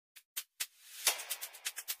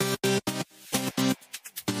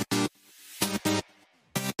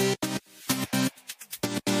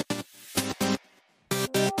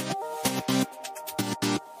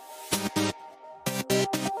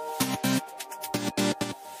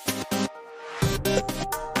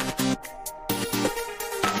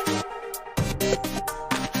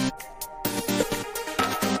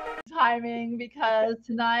timing because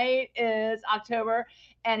tonight is October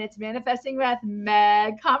and it's Manifesting with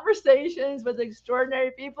Meg, conversations with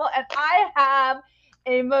extraordinary people. And I have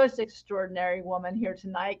a most extraordinary woman here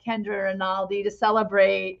tonight, Kendra Rinaldi, to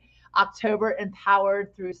celebrate October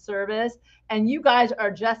Empowered Through Service. And you guys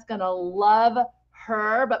are just going to love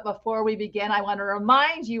her. But before we begin, I want to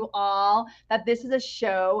remind you all that this is a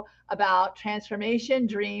show about transformation,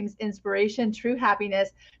 dreams, inspiration, true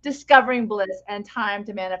happiness, discovering bliss, and time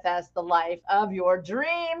to manifest the life of your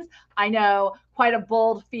dreams. I know, quite a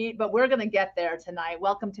bold feat, but we're going to get there tonight.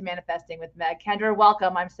 Welcome to Manifesting with Meg. Kendra,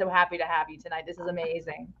 welcome. I'm so happy to have you tonight. This is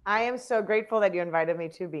amazing. I am so grateful that you invited me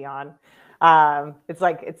to be on. It's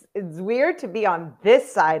like it's weird to be on this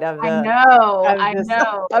side of I the know, of I this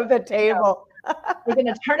know. of the table. We're going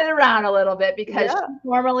to turn it around a little bit because Yeah. she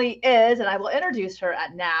normally is, and I will introduce her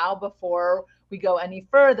at now before we go any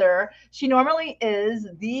further. She normally is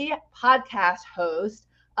the podcast host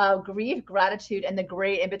of Grief, Gratitude, and the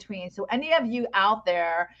Great in Between. So any of you out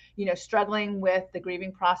there, struggling with the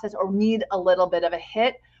grieving process or need a little bit of a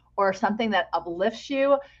hit or something that uplifts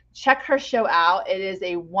you, check her show out. It is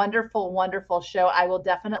a wonderful, wonderful show. I will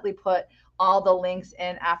definitely put all the links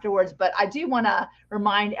in afterwards. But I do want to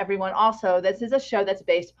remind everyone also, this is a show that's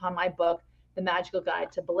based upon my book, The Magical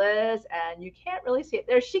Guide to Bliss. And you can't really see it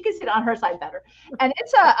there. She can see it on her side better. And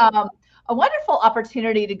it's a wonderful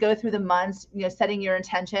opportunity to go through the months, setting your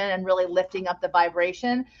intention and really lifting up the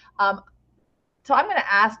vibration. So I'm going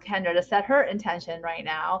to ask Kendra to set her intention right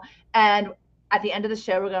now. And at the end of the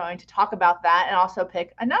show, we're going to talk about that and also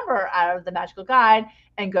pick a number out of the magical guide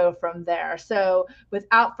and go from there. So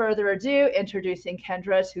without further ado, introducing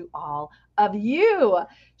Kendra to all of you.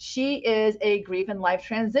 She is a grief and life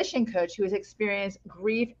transition coach who has experienced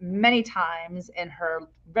grief many times in her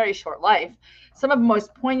very short life. Some of the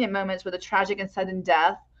most poignant moments were the tragic and sudden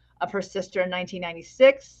death of her sister in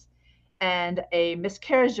 1996, and a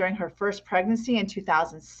miscarriage during her first pregnancy in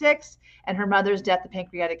 2006, and her mother's death of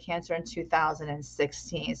pancreatic cancer in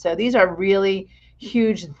 2016. So these are really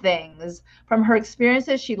huge things. From her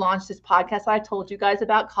experiences, she launched this podcast I told you guys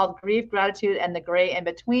about called Grief, Gratitude, and the Great in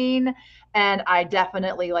Between. And I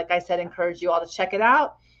definitely, like I said, encourage you all to check it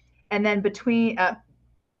out. And then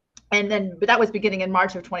but that was beginning in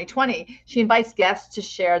March of 2020. She invites guests to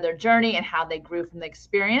share their journey and how they grew from the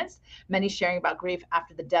experience, many sharing about grief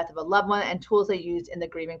after the death of a loved one and tools they used in the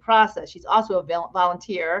grieving process. She's also a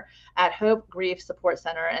volunteer at Hope Grief Support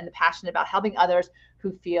Center and passionate about helping others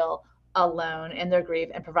who feel alone in their grief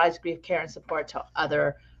and provides grief care and support to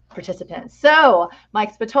other participants. So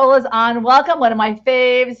Mike Spatola is on. Welcome, one of my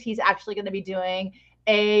faves. He's actually going to be doing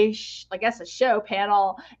a show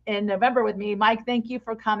panel in November with me. Mike, thank you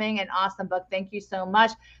for coming. An awesome book. Thank you so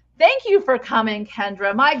much. Thank you for coming,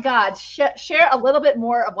 Kendra. My God, share a little bit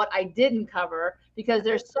more of what I didn't cover because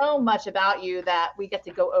there's so much about you that we get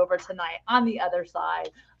to go over tonight on the other side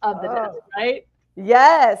of the desk, right?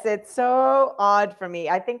 Yes, it's so odd for me.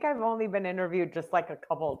 I think I've only been interviewed just like a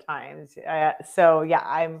couple of times. So yeah,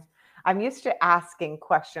 I'm used to asking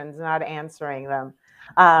questions, not answering them.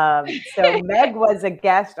 So Meg was a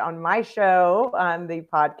guest on my show on the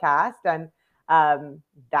podcast, and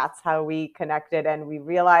that's how we connected, and we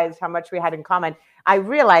realized how much we had in common. I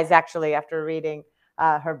realized actually after reading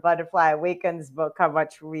her Butterfly Awakens book how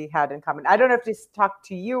much we had in common. I don't know if this talked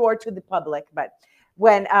to you or to the public, but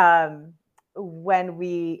when I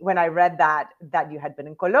read that you had been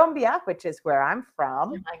in Colombia, which is where I'm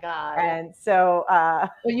from. Oh my God. And so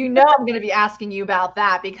well, I'm going to be asking you about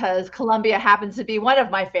that because Colombia happens to be one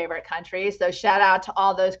of my favorite countries. So shout out to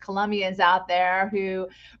all those Colombians out there who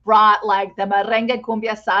brought like the merengue,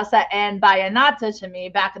 cumbia, salsa, and vallenato to me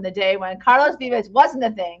back in the day when Carlos Vives wasn't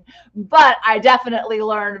a thing. But I definitely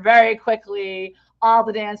learned very quickly all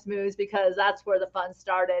the dance moves because that's where the fun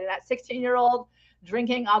started. And at 16-year-old,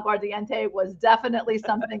 drinking aguardiente was definitely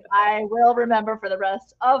something I will remember for the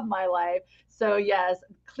rest of my life. So yes,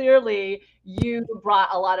 clearly you brought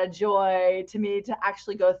a lot of joy to me to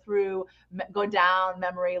actually go down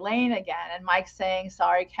memory lane again. And Mike's saying,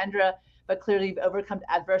 sorry, Kendra, but clearly you've overcome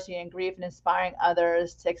adversity and grief and inspiring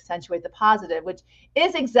others to accentuate the positive, which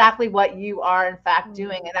is exactly what you are in fact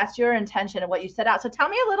doing. And that's your intention and what you set out. So tell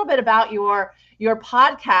me a little bit about your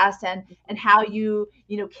podcast and how you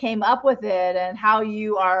came up with it and how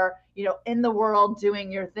you are, in the world doing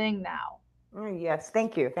your thing now. Yes,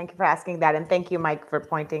 thank you. Thank you for asking that. And thank you, Mike, for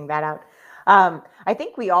pointing that out. I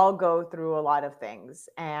think we all go through a lot of things,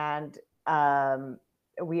 and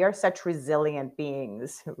we are such resilient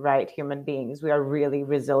beings, right? Human beings. We are really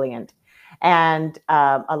resilient. And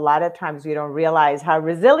a lot of times we don't realize how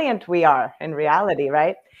resilient we are in reality,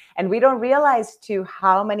 right? And we don't realize too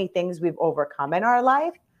how many things we've overcome in our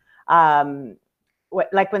life.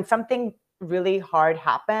 Like when something really hard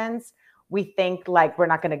happens, we think like we're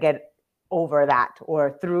not going to get over that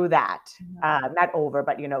or through that. Not over,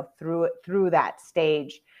 but through that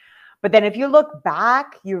stage. But then if you look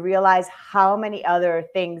back, you realize how many other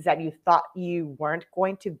things that you thought you weren't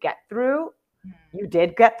going to get through, you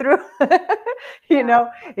did get through.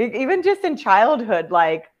 Even just in childhood,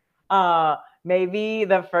 like maybe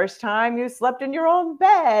the first time you slept in your own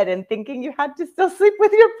bed and thinking you had to still sleep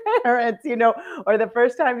with your parents, or the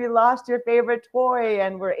first time you lost your favorite toy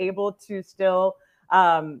and were able to still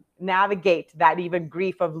navigate that even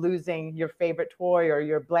grief of losing your favorite toy or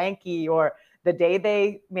your blankie, or the day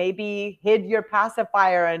they maybe hid your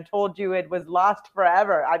pacifier and told you it was lost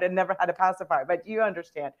forever. I never had a pacifier, but you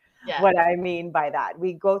understand what I mean by that.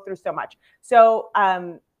 We go through so much. So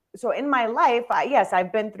in my life, yes,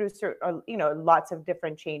 I've been through lots of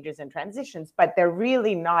different changes and transitions, but they're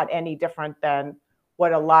really not any different than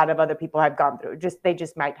what a lot of other people have gone through. They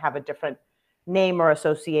just might have a different name or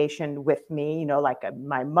association with me, like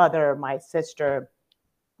my mother, my sister,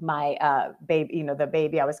 my baby, the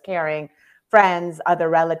baby I was carrying, friends, other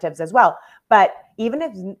relatives as well. But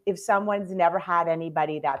even if someone's never had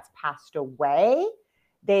anybody that's passed away,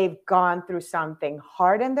 they've gone through something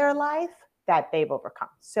hard in their life that they've overcome.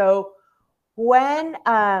 So when,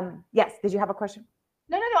 yes, did you have a question?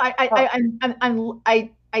 No.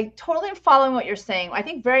 I totally am following what you're saying. I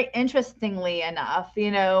think very interestingly enough,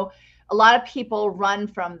 a lot of people run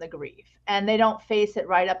from the grief and they don't face it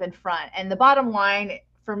right up in front. And the bottom line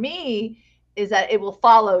for me is that it will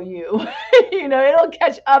follow you. It'll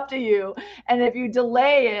catch up to you. And if you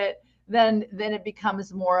delay it, then it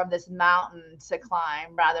becomes more of this mountain to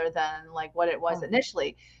climb rather than like what it was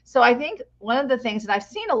initially. So I think one of the things, and I've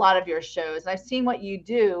seen a lot of your shows, and I've seen what you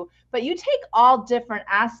do, but you take all different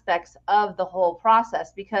aspects of the whole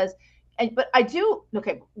process but I do,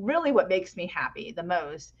 really what makes me happy the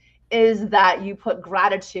most is that you put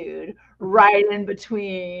gratitude right in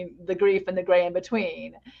between the grief and the gray in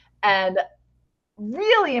between. And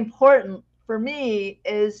really important for me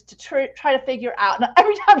is to try to figure out. Now,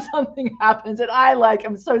 every time something happens, and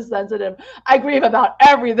I'm so sensitive, I grieve about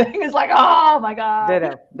everything. It's like, oh my God.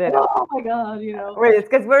 Ditto. Oh my God, It's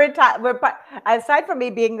because we're aside from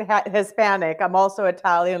me being Hispanic, I'm also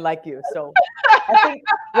Italian like you. So I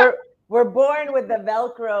think we're born with the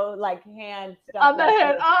Velcro like hand stuff on the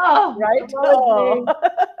head. Oh, right.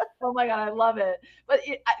 Oh my God, I love it. But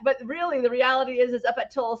really, the reality is up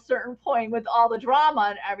until a certain point, with all the drama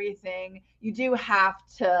and everything, you do have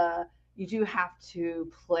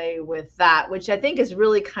to play with that, which I think is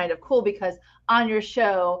really kind of cool, because on your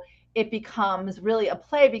show, it becomes really a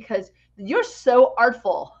play because you're so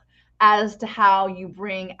artful as to how you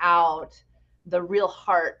bring out the real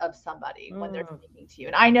heart of somebody when they're speaking to you.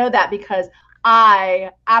 And I know that because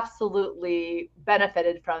I absolutely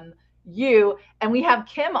benefited from you. And we have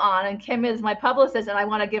Kim on, and Kim is my publicist, and I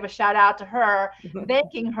want to give a shout out to her,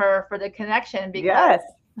 thanking her for the connection, because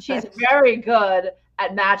she's very good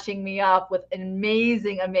at matching me up with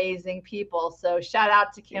amazing people. So shout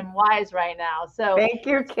out to Kim Wise right now. So thank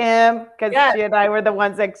you, Kim, because she and I were the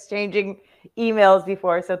ones exchanging emails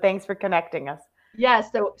before. So thanks for connecting us. Yes.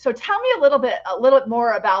 So tell me a little bit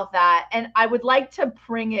more about that. And I would like to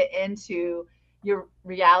bring it into your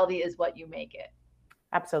reality is what you make it.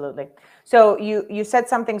 Absolutely. So you said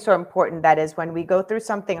something so important, that is, when we go through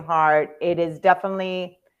something hard, it is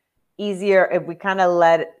definitely easier if we kind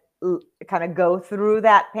of go through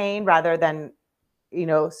that pain rather than,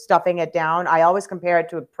 stuffing it down. I always compare it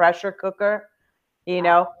to a pressure cooker.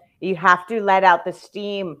 You have to let out the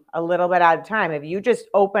steam a little bit at a time. If you just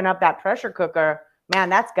open up that pressure cooker, man,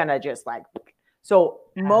 that's gonna just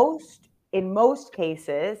in most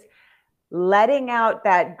cases, letting out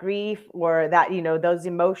that grief or that, those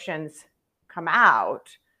emotions come out,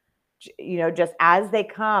 just as they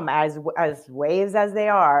come, as waves as they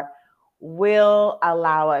are, will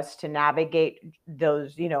allow us to navigate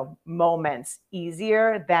those, moments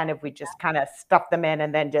easier than if we just kind of stuff them in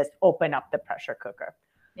and then just open up the pressure cooker.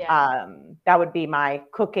 That would be my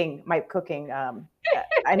cooking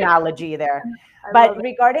analogy there. But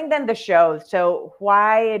regarding then the show, so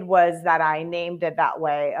why it was that I named it that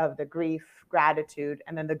way, of the grief, gratitude,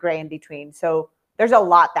 and then the gray in between. So there's a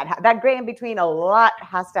lot that gray in between, a lot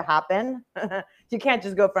has to happen. You can't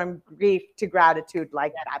just go from grief to gratitude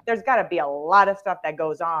like that. There's got to be a lot of stuff that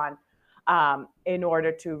goes on in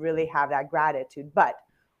order to really have that gratitude. But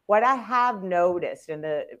what I have noticed in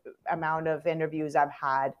the amount of interviews I've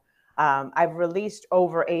had, I've released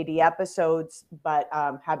over 80 episodes, but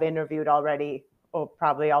have interviewed already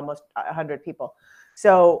probably almost 100 people.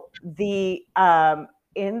 So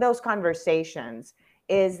in those conversations,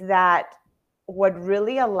 is that what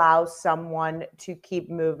really allows someone to keep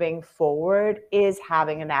moving forward is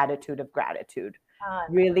having an attitude of gratitude.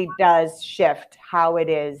 Really does shift how it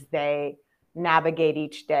is they navigate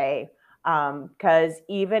each day. Because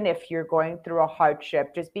even if you're going through a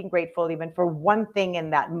hardship, just being grateful even for one thing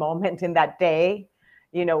in that moment, in that day,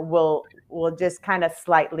 will just kind of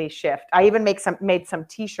slightly shift. I even made some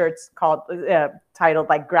t-shirts called titled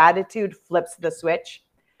like "Gratitude Flips the Switch."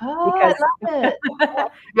 Oh, Because I love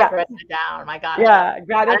it. yeah, Write it down. My God, I love yeah,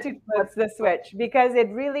 gratitude flips the switch, because it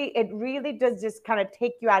really does just kind of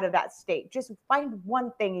take you out of that state. Just find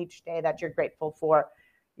one thing each day that you're grateful for,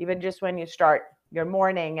 even just when you start your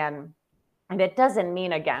morning. And it doesn't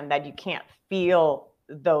mean, again, that you can't feel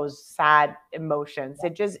those sad emotions.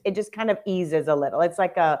 It just kind of eases a little. It's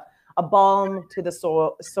like a balm to the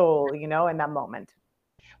soul, in that moment.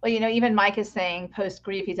 Well, even Mike is saying post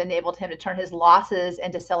grief, he's enabled him to turn his losses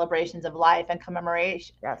into celebrations of life and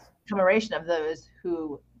Yes. commemoration of those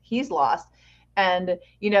who he's lost. And,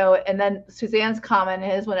 and then Suzanne's comment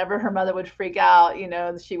is whenever her mother would freak out,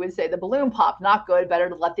 she would say the balloon popped, not good, better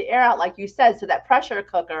to let the air out, like you said. So that pressure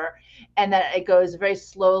cooker, and that it goes very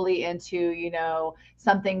slowly into,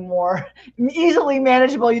 something more easily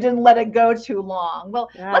manageable. You didn't let it go too long. Well,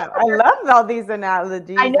 Yeah, I love all these I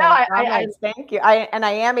analogies know. and comments. Thank you. I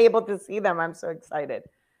am able to see them. I'm so excited.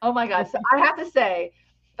 Oh my God. So I have to say,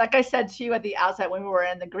 like I said to you at the outset when we were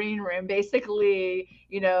in the green room, basically,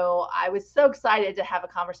 I was so excited to have a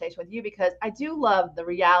conversation with you because I do love the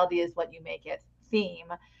reality is what you make it theme.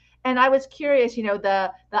 And I was curious,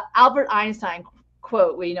 the Albert Einstein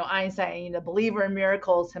quote, where, Einstein, believer in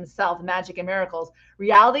miracles himself, magic and miracles,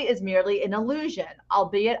 reality is merely an illusion,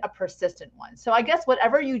 albeit a persistent one. So I guess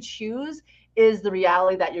whatever you choose is the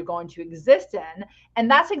reality that you're going to exist in. And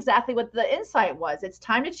that's exactly what the insight was. It's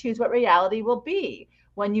time to choose what reality will be.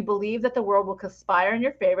 When you believe that the world will conspire in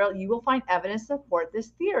your favor, you will find evidence to support this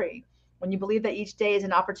theory. When you believe that each day is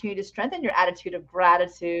an opportunity to strengthen your attitude of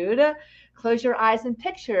gratitude, close your eyes and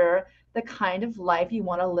picture the kind of life you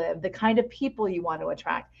want to live, the kind of people you want to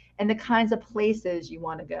attract, and the kinds of places you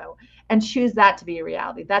want to go, and choose that to be a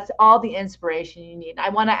reality. That's all the inspiration you need. I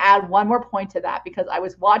want to add one more point to that because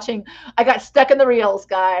I got stuck in the reels,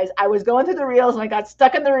 guys. I was going through the reels and I got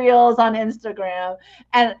stuck in the reels on Instagram.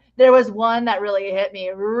 And there was one that really hit me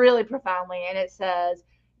really profoundly. And it says,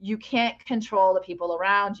 you can't control the people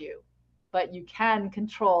around you, but you can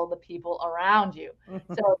control the people around you.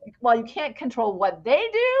 So while you can't control what they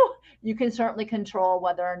do, you can certainly control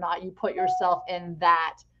whether or not you put yourself in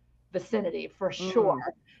that vicinity for sure.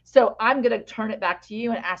 So I'm going to turn it back to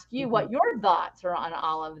you and ask you what your thoughts are on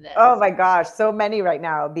all of this. Oh my gosh, so many right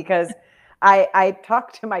now, because I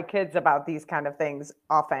talk to my kids about these kind of things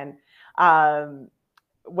often.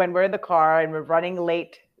 When we're in the car and we're running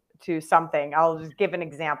late to something, I'll just give an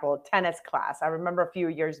example. Tennis class. I remember a few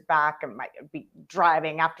years back, I might be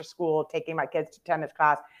driving after school, taking my kids to tennis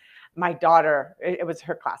class. My daughter, it was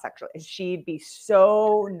her class actually, she'd be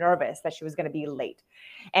so nervous that she was going to be late.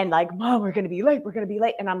 And like, Mom, we're going to be late. We're going to be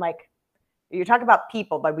late. And I'm like, you talk about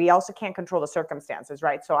people, but we also can't control the circumstances,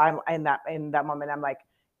 right? So I'm in that moment, I'm like,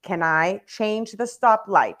 can I change the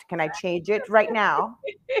stoplight? Can I change it right now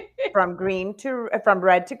from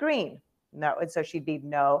red to green? No. And so she'd be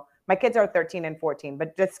no. My kids are 13 and 14,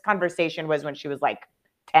 but this conversation was when she was like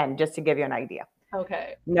 10, just to give you an idea.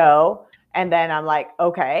 Okay. No. And then I'm like,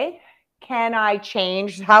 okay, can I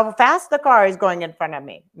change how fast the car is going in front of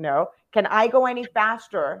me? No. Can I go any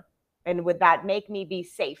faster? And would that make me be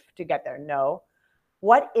safe to get there? No.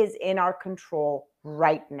 What is in our control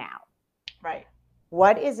right now? Right.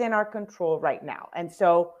 What is in our control right now? And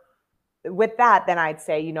so with that, then I'd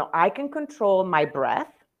say, I can control my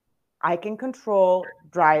breath. I can control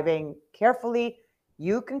driving carefully.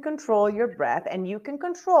 You can control your breath, and you can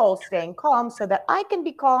control staying calm so that I can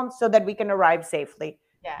be calm so that we can arrive safely.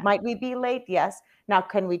 Yeah. Might we be late? Yes. Now,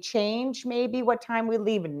 can we change maybe what time we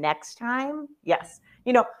leave next time? Yes.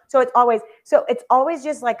 So it's always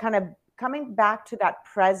just like kind of coming back to that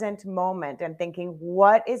present moment and thinking,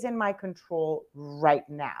 what is in my control right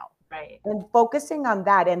now? Right. And focusing on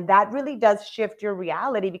that. And that really does shift your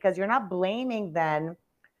reality, because you're not blaming then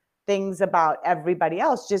things about everybody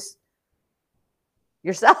else, just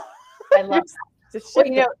yourself. I love that.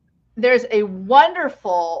 Well, there's a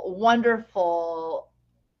wonderful, wonderful,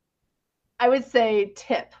 I would say,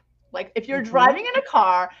 tip. Like if you're driving in a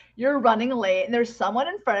car, you're running late, and there's someone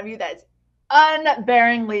in front of you that's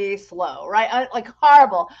unbearingly slow, right? Like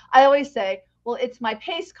horrible. I always say, well, it's my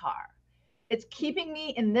pace car. it's keeping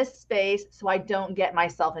me in this space so I don't get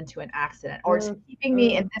myself into an accident, or it's keeping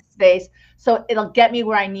me in this space so it'll get me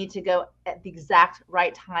where I need to go at the exact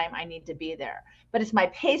right time I need to be there. But it's my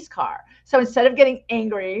pace car. So instead of getting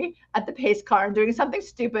angry at the pace car and doing something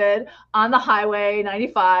stupid on the highway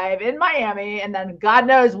 95 in Miami, and then God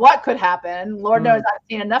knows what could happen. Lord knows I've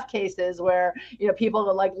seen enough cases where, people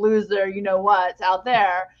will like lose their, what's out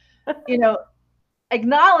there,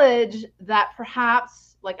 acknowledge that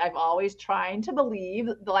perhaps, like I've always trying to believe,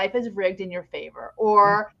 the life is rigged in your favor,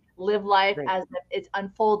 or live life as if it's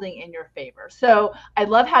unfolding in your favor. So I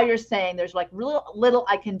love how you're saying there's like real little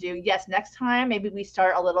I can do. Yes, next time maybe we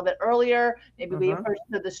start a little bit earlier. Maybe we approach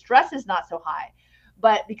so the stress is not so high.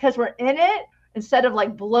 But because we're in it, instead of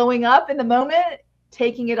like blowing up in the moment,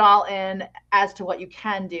 taking it all in as to what you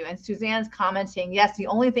can do. And Suzanne's commenting, yes, the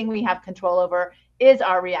only thing we have control over is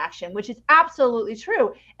our reaction, which is absolutely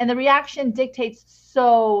true. And the reaction dictates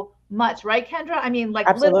so much, right, Kendra? I mean, like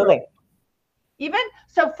absolutely. Literally. Even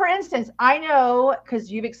so, for instance, I know,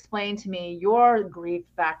 because you've explained to me your grief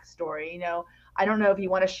backstory, I don't know if you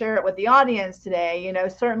want to share it with the audience today,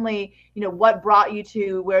 certainly, what brought you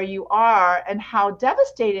to where you are and how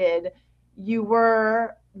devastated you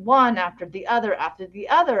were, one after the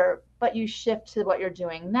other, but you shift to what you're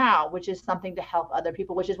doing now, which is something to help other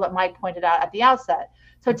people, which is what Mike pointed out at the outset.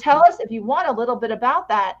 So tell us, if you want, a little bit about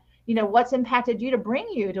that, what's impacted you to bring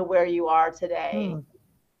you to where you are today.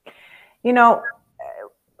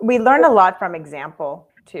 We learn a lot from example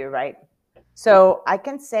too, right? So I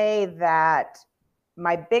can say that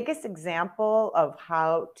my biggest example of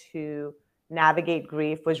how to navigate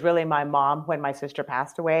grief was really my mom when my sister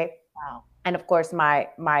passed away. Wow. And of course, my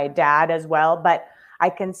dad as well. But I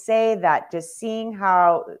can say that just seeing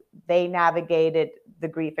how they navigated the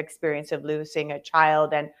grief experience of losing a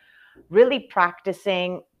child and really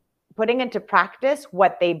practicing, putting into practice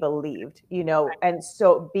what they believed, and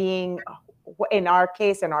so being, in our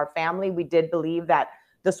case, in our family, we did believe that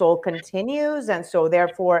the soul continues. And so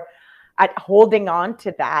therefore, at holding on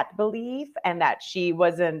to that belief and that she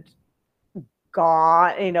wasn't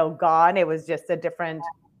gone, it was just a different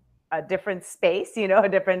space, a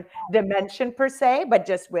different dimension per se, but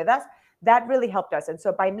just with us, that really helped us. And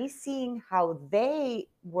so by me seeing how they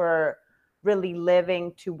were really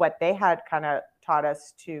living to what they had kind of taught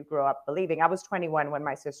us to grow up believing. I was 21 when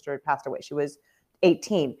my sister passed away. She was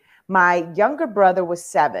 18. My younger brother was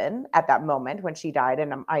 7 at that moment when she died,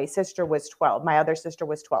 and my sister was 12. My other sister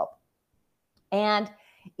was 12. And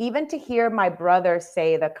even to hear my brother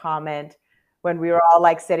say the comment when we were all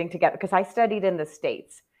like sitting together, because I studied in the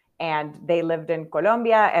States and they lived in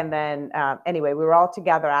Colombia. And then anyway, we were all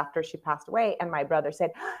together after she passed away. And my brother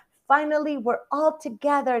said, finally, we're all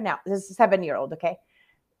together now. This is a 7-year-old, okay?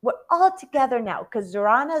 We're all together now because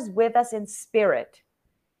Zorana's with us in spirit.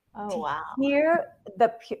 Oh, wow. Hear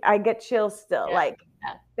I get chills still,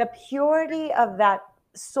 the purity of that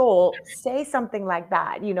soul say something like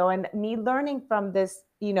that, and me learning from this,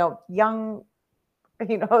 young,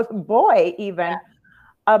 boy even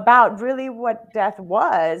about really what death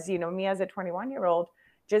was, me as a 21-year-old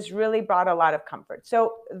just really brought a lot of comfort.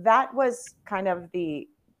 So that was kind of the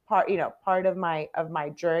part of my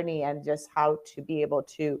journey, and just how to be able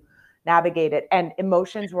to navigate it. And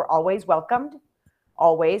emotions were always welcomed.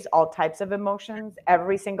 Always, all types of emotions.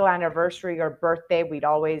 Every single anniversary or birthday, we'd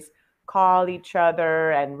always call each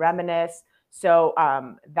other and reminisce. So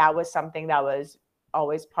that was something that was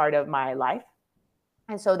always part of my life.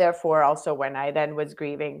 And so therefore, also when I then was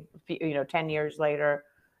grieving, 10 years later,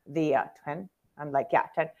 the 10, I'm like,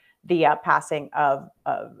 10, the passing of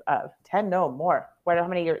 10, no more. How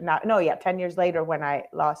many years now? No, 10 years later when I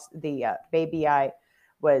lost the baby, I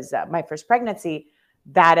was my first pregnancy.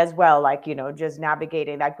 That as well, just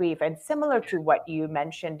navigating that grief. And similar to what you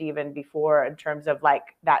mentioned even before, in terms of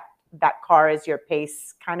like that car is your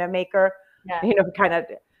pace kind of maker,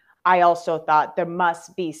 I also thought there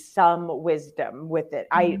must be some wisdom with it.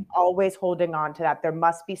 I always holding on to that. There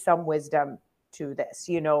must be some wisdom to this,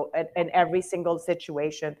 in every single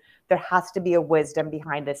situation, there has to be a wisdom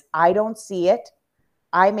behind this. I don't see it.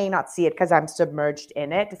 I may not see it because I'm submerged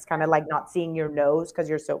in it. It's kind of like not seeing your nose because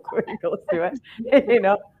you're so close to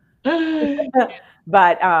it,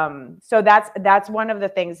 But so that's one of the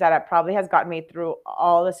things that probably has gotten me through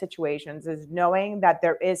all the situations, is knowing that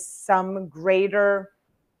there is some greater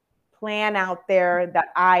plan out there that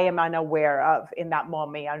I am unaware of in that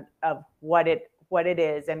moment, of what it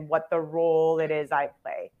is and what the role it is I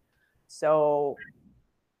play. So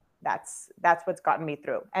that's what's gotten me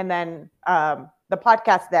through. And then the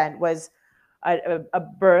podcast then was a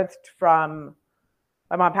birthed from,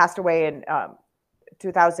 my mom passed away in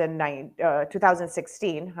 2009,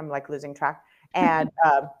 2016. I'm like losing track. And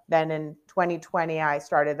then in 2020, I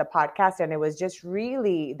started the podcast, and it was just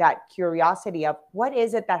really that curiosity of what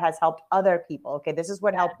is it that has helped other people? Okay, this is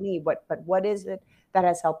what helped me, but what is it that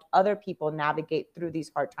has helped other people navigate through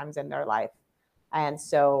these hard times in their life? And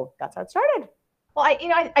so that's how it started. Well,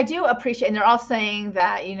 I do appreciate, and they're all saying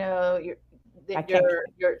that,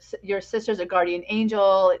 your sister's a guardian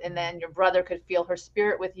angel, and then your brother could feel her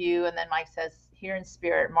spirit with you, and then Mike says, here in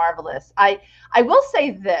spirit, marvelous. I will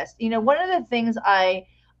say this, one of the things I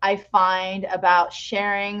find about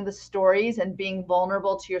sharing the stories and being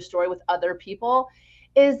vulnerable to your story with other people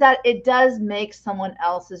is that it does make someone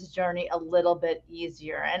else's journey a little bit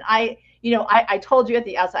easier. And I told you at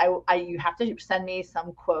the outset, you have to send me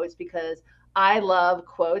some quotes, because I love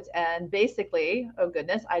quotes. And basically, oh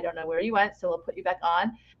goodness, I don't know where you went, so we'll put you back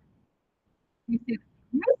on. You see,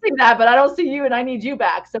 missing that, but I don't see you, and I need you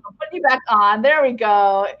back. So I'll put you back on. There we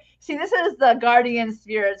go. See, this is the guardian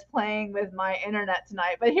spirits playing with my internet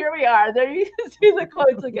tonight. But here we are. There you can see the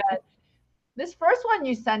quotes again. This first one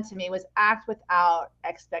you sent to me was act without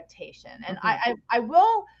expectation. And I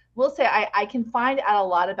will say I can find out a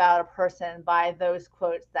lot about a person by those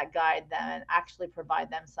quotes that guide them and actually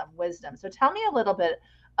provide them some wisdom. So tell me a little bit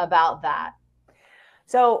about that.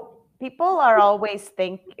 So people are always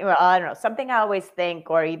I don't know, something I always think,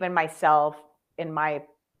 or even myself in my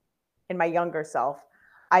younger self,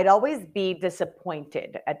 I'd always be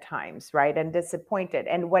disappointed at times, right? And disappointed.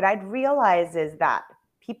 And what I'd realize is that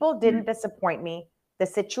people didn't disappoint me. The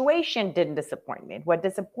situation didn't disappoint me. What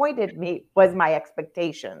disappointed me was my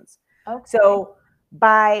expectations. Okay. So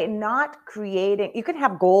by not creating, you can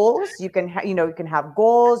have goals, you can have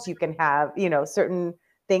goals, you can have, certain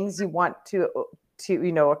things you want to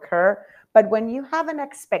occur. But when you have an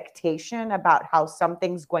expectation about how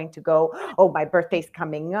something's going to go, oh, my birthday's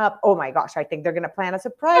coming up, oh my gosh, I think they're going to plan a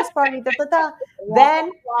surprise party,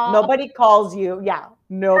 then nobody calls you. Yeah,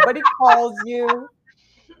 nobody calls you.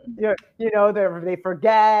 They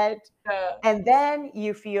forget. And then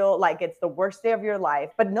you feel like it's the worst day of your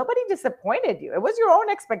life, but nobody disappointed you. It was your own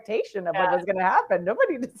expectation of what was going to happen.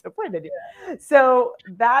 Nobody disappointed you. So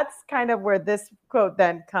that's kind of where this quote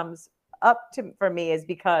then comes up for me, is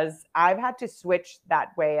because I've had to switch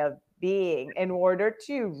that way of being in order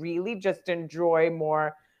to really just enjoy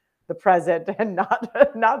more the present and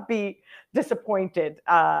not be disappointed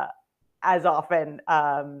as often.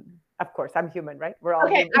 Of course, I'm human, right? We're all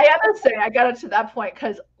okay. human. I understand. I got it to that point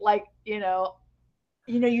because, you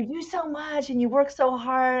do so much and you work so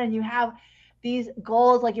hard and you have these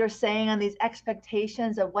goals, like you're saying, and these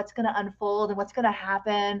expectations of what's going to unfold and what's going to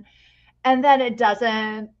happen, and then it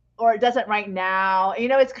doesn't, or it doesn't right now.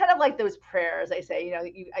 It's kind of like those prayers they say.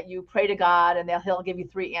 You pray to God and he'll give you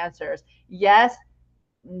 3 answers: yes,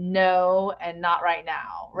 no, and not right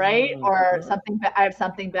now, right? Mm-hmm. Or something, I have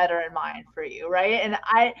something better in mind for you, right? And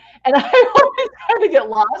I always kind of get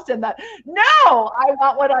lost in that. No, I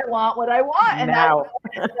want what I want, and now.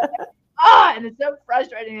 and it's so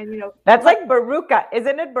frustrating. And that's like Baruka,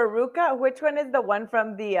 isn't it? Baruka, which one is the one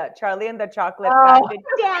from the Charlie and the Chocolate Factory?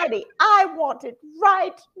 Daddy, I want it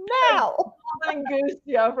right now. Golden goose,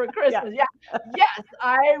 for Christmas. Yeah. Yes,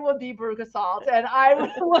 I will be Baruka Salt, and I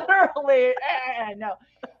would literally no.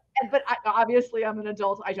 But obviously, I'm an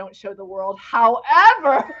adult. I don't show the world.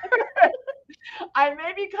 However, I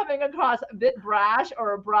may be coming across a bit brash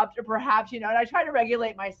or abrupt, or perhaps, and I try to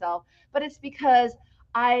regulate myself. But it's because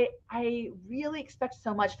I really expect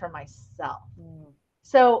so much from myself.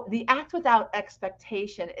 So the act without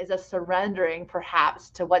expectation is a surrendering, perhaps,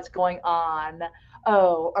 to what's going on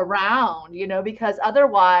around, because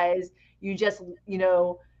otherwise you just,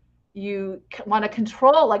 you want to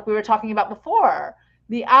control, like we were talking about before,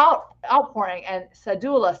 the outpouring. And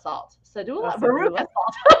Sadula salt. Baruka salt.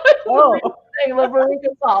 Oh. Baruka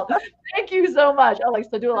salt. Thank you so much. Oh,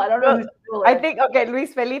 like Sadula. I don't know who Sadula is. I think, okay,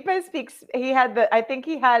 Luis Felipe speaks, I think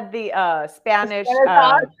he had the Spanish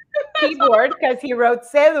keyboard, because he wrote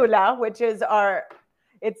cédula, which is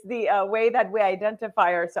it's the way that we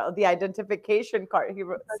identify ourselves, the identification card. He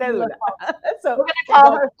wrote cédula. So we're going to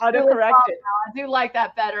call her autocorrect it. I do like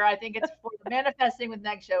that better. I think it's for Manifesting with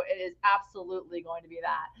Next Show. It is absolutely going to be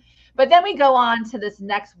that. But then we go on to this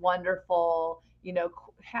next wonderful,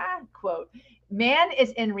 quote. Man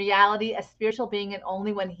is in reality a spiritual being, and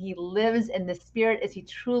only when he lives in the spirit is he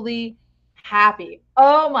truly happy.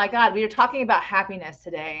 Oh my God. We are talking about happiness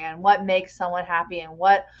today, and what makes someone happy and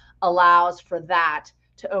what allows for that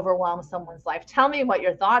to overwhelm someone's life. Tell me what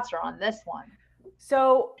your thoughts are on this one.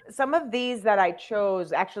 So some of these that I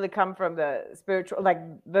chose actually come from the spiritual, like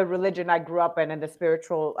the religion I grew up in and the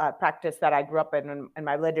spiritual practice that I grew up in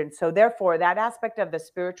my religion. So therefore, that aspect of the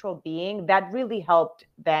spiritual being, that really helped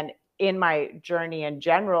then in my journey in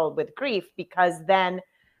general with grief, because then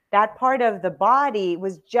that part of the body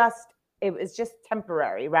was just, it was just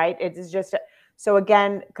temporary, right? It is just, so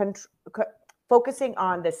again, focusing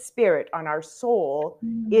on the spirit, on our soul,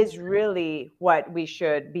 is really what we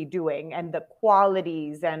should be doing, and the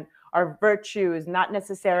qualities and our virtues, not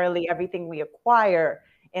necessarily everything we acquire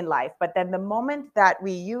in life, but then the moment that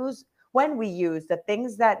we use, when we use the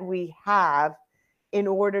things that we have in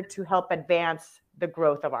order to help advance the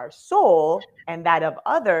growth of our soul and that of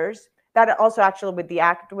others, that also actually with the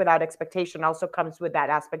act without expectation also comes with that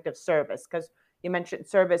aspect of service, because you mentioned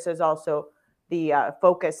service is also the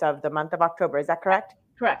focus of the month of October. Is that correct?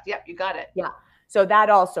 Correct. Yep, you got it. Yeah. So that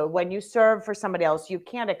also, when you serve for somebody else, you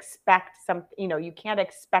can't expect you can't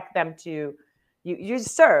expect them to, you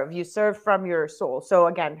serve from your soul. So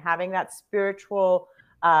again, having that spiritual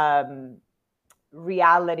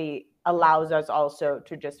reality allows us also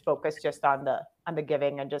to just focus just on the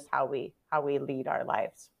giving and just how we lead our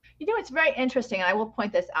lives. It's very interesting, and I will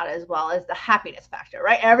point this out as well, as the happiness factor,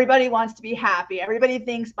 right? Everybody wants to be happy. Everybody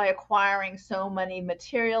thinks by acquiring so many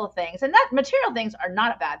material things, and that material things are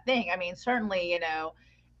not a bad thing. I mean, certainly,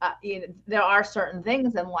 there are certain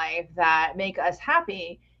things in life that make us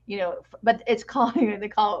happy, but it's called, they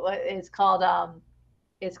call it, it's called,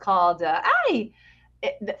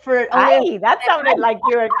 for only. Ay, that sounded like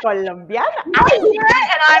you were Colombiana. And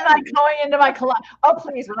I'm like going into my oh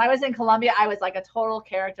please, when I was in Colombia, I was like a total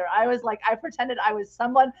character. I was like, I pretended I was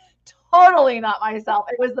someone totally not myself.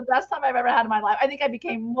 It was the best time I've ever had in my life. I think I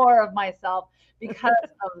became more of myself because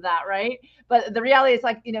of that, right? But the reality is,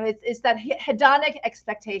 like, it's that hedonic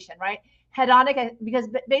expectation, right? Hedonic, because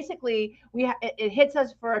basically it hits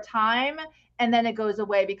us for a time and then it goes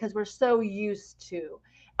away because we're so used to.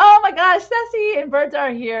 Oh my gosh, Ceci and Bert are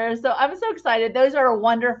here. So I'm so excited. Those are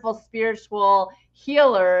wonderful spiritual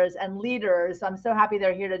healers and leaders. I'm so happy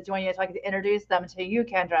they're here to join you, so I can introduce them to you,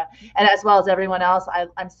 Kendra, and as well as everyone else.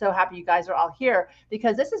 I'm so happy you guys are all here,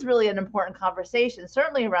 because this is really an important conversation,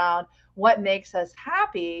 certainly around what makes us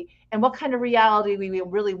happy and what kind of reality we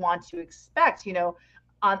really want to expect,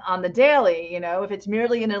 on the daily. If it's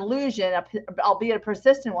merely an illusion, albeit a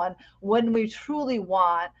persistent one, wouldn't we truly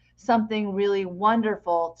want something really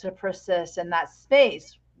wonderful to persist in that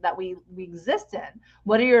space that we exist in?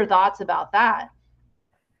 What are your thoughts about that?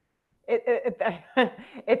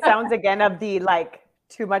 It sounds again of the, like,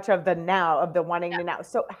 too much of the now, of the wanting the now.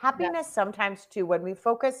 So happiness sometimes too, when we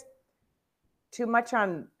focus too much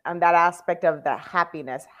on that aspect of the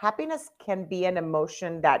happiness can be an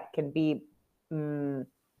emotion that can be momentánea.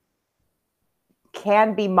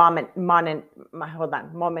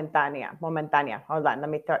 Hold on, let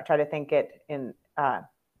me try to think it in, how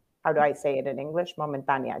do I say it in English?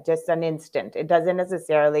 Momentánea, just an instant. It doesn't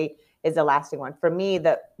necessarily is a lasting one. For me,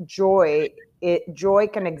 the joy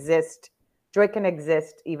can exist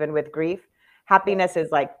even with grief. Happiness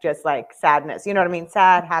is like just like sadness. You know what I mean?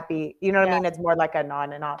 Sad, happy. You know what I mean? It's more like an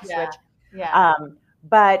on and off switch. Yeah.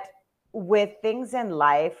 But with things in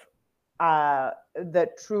life, the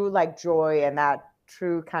true, like, joy and that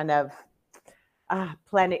true kind of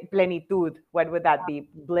plenitud. What would that be?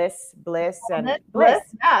 Bliss and bliss.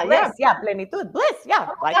 Yeah, plenitud, bliss. Yeah,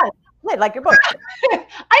 like your book.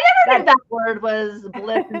 I never knew that word was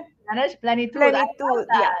bliss in Spanish. Plenitud.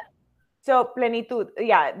 Yeah. So plenitud,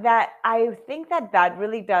 yeah, that I think that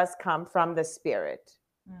really does come from the spirit.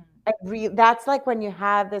 That's like when you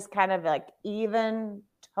have this kind of like even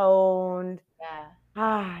toned,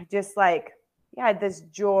 just like, this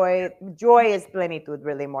joy is plenitud,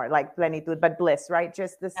 really more like plenitud, but bliss, right?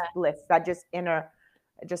 Just this bliss that just it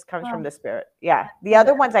just comes from the spirit. Yeah. The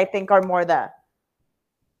other ones I think are more that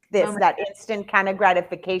instant kind of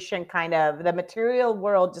gratification, kind of the material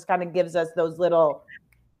world just kind of gives us those little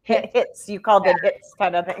hits. You called it hits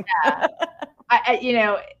kind of thing.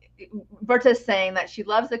 Berta's saying that she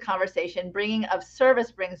loves the conversation. Bringing of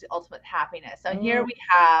service brings the ultimate happiness. So here we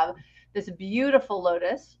have this beautiful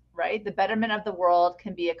lotus, right? The betterment of the world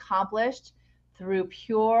can be accomplished through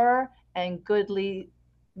pure and goodly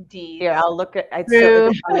deeds. Here, I'll look it up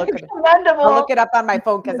on my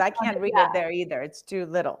phone because I can't read it there either. It's too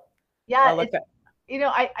little. Yeah.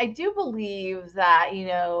 I do believe that,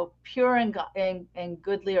 pure and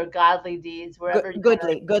goodly or godly deeds, wherever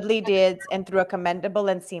goodly deeds, and through a commendable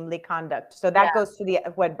and seemly conduct. So that goes to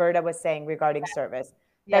what Berta was saying regarding service.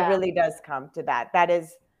 That really does come to that. That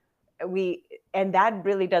is, and that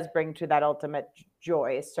really does bring to that ultimate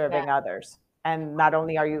joy, is serving others. And not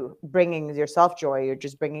only are you bringing yourself joy, you're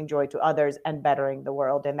just bringing joy to others and bettering the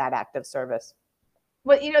world in that act of service.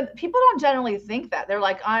 But people don't generally think that. They're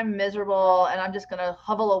like, I'm miserable and I'm just gonna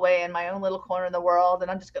hovel away in my own little corner in the world and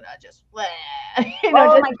I'm just gonna just oh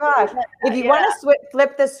my gosh. If you want to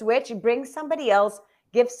flip the switch, bring somebody else,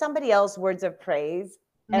 give somebody else words of praise,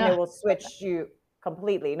 and it will switch you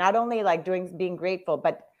completely. Not only like being grateful,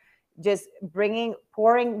 but just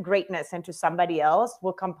pouring greatness into somebody else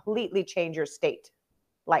will completely change your state,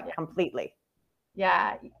 completely.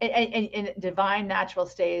 Yeah, in divine natural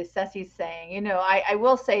state, Ceci's saying, I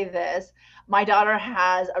will say this, my daughter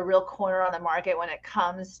has a real corner on the market when it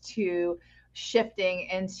comes to shifting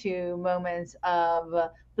into moments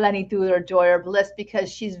of plenitude or joy or bliss,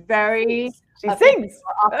 because she's very she sings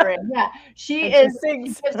offering. Yeah, she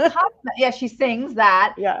sings. She sings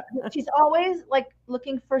that. Yeah, she's always like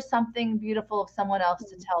looking for something beautiful of someone else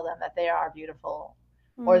to tell them that they are beautiful,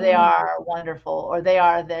 or they are wonderful, or they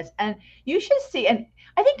are this. And you should see, and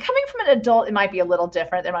I think coming from an adult, it might be a little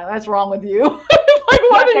different. They're like, what's wrong with you?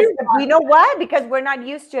 You know what? Because we're not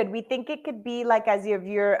used to it. We think it could be like as if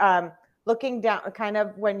you're looking down, kind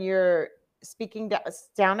of when you're speaking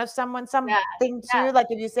down of someone, something too. Like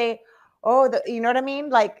if you say, oh, you know what I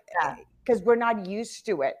mean? Like, because we're not used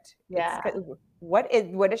to it. Yeah. What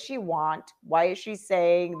does she want? Why is she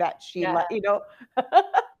saying that she, Well,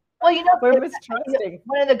 we're mistrusting.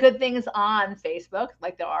 One of the good things on Facebook,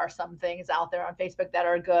 like there are some things out there on Facebook that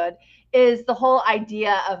are good, is the whole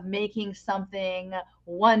idea of making something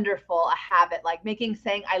wonderful a habit, like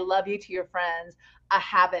saying I love you to your friends a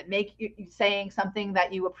habit, saying something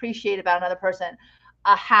that you appreciate about another person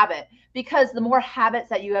a habit. Because the more habits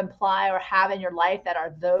that you imply or have in your life that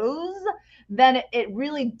are those, then it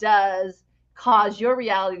really does cause your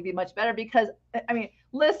reality to be much better. Because I mean,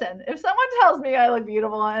 listen, if someone tells me I look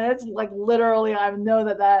beautiful and it's like literally I know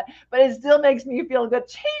that, but it still makes me feel good,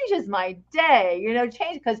 changes my day,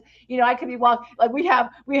 because I could be walking, like we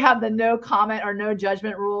have the no comment or no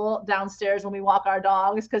judgment rule downstairs when we walk our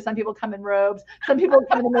dogs, because some people come in robes, some people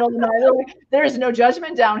come in the middle of the night, they're like, there's no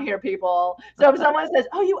judgment down here, people. So if someone says,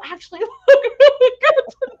 oh, you actually look really good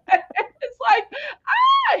today, it's like,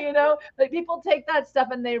 like people take that stuff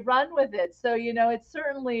and they run with it. So it's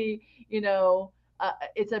certainly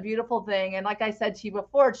it's a beautiful thing. And like I said to you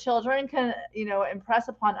before, children can, impress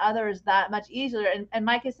upon others that much easier. And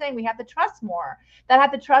Mike is saying we have to trust more. That I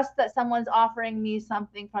have to trust that someone's offering me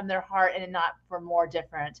something from their heart and not for more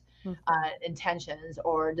different intentions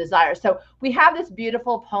or desires. So we have this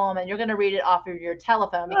beautiful poem, and you're going to read it off of your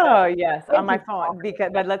telephone. Oh, yes, on my phone.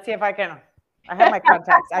 But let's see if I can. I have my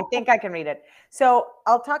contacts. I think I can read it. So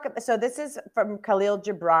I'll talk. So this is from Khalil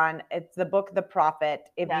Gibran. It's the book, The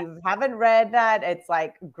Prophet. If you haven't read that, it's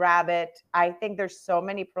like, grab it. I think there's so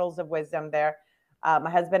many pearls of wisdom there. My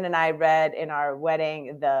husband and I read in our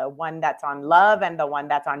wedding the one that's on love and the one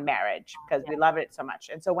that's on marriage, because we love it so much.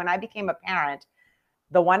 And so when I became a parent,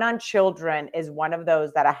 the one on children is one of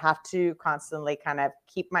those that I have to constantly kind of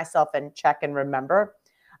keep myself in check and remember.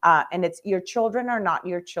 And it's, your children are not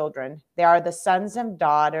your children. They are the sons and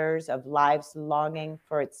daughters of life's longing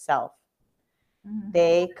for itself. Mm-hmm.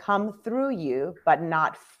 They come through you, but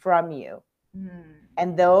not from you. Mm.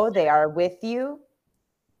 And though they are with you,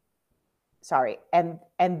 and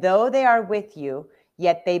though they are with you,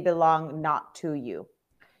 yet they belong not to you.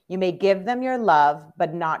 You may give them your love,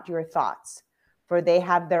 but not your thoughts, for they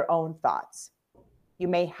have their own thoughts. You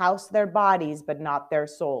may house their bodies, but not their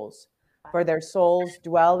souls. For their souls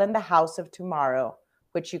dwell in the house of tomorrow,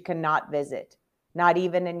 which you cannot visit, not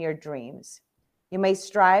even in your dreams. You may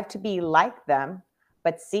strive to be like them,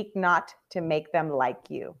 but seek not to make them like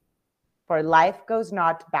you. For life goes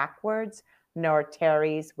not backwards, nor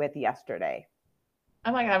tarries with yesterday.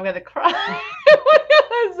 Oh my God, I'm going to cry.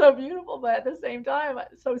 It's so beautiful, but at the same time,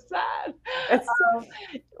 it's so sad.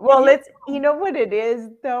 Well, it's, you know what it is,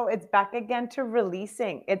 though? It's back again to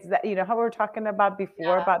releasing. It's that, how we were talking about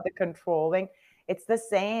before about the controlling. It's the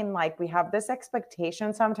same. Like, we have this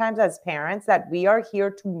expectation sometimes as parents that we are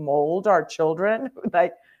here to mold our children.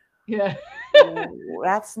 Like,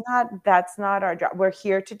 that's not our job. We're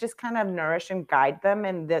here to just kind of nourish and guide them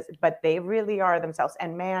in this, but they really are themselves.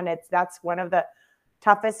 And man, that's one of the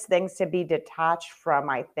toughest things to be detached from,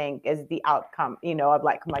 I think, is the outcome, of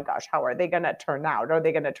like, oh my gosh, how are they going to turn out? Are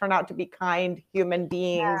they going to turn out to be kind human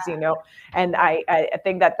beings, And I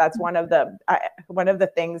think that's one of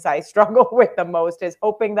the things I struggle with the most, is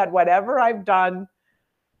hoping that whatever I've done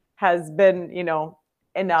has been,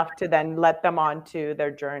 enough to then let them on to their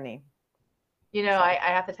journey. You know, So I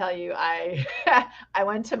have to tell you, I I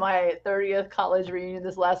went to my 30th college reunion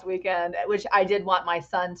this last weekend, which I did want my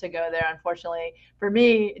son to go there. Unfortunately, for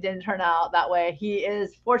me, it didn't turn out that way. He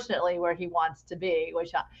is fortunately where he wants to be,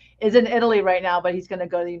 which is in Italy right now, but he's going to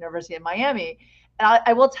go to the University of Miami. And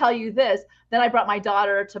I will tell you this. Then I brought my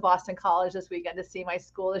daughter to Boston College this weekend to see my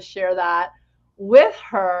school, to share that with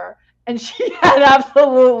her. And she had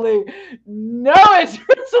absolutely no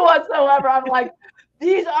interest whatsoever. I'm like,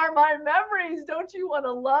 these are my memories. Don't you want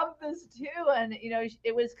to love this too? And, you know,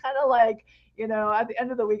 it was kind of like, you know, at the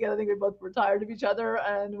end of the weekend, I think we both were tired of each other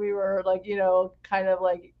and we were like, you know, kind of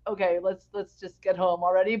like, okay, let's just get home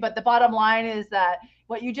already. But the bottom line is that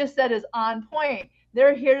what you just said is on point.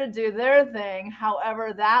 They're here to do their thing,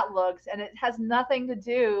 however that looks, and it has nothing to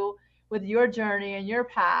do with your journey and your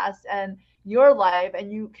past and your life.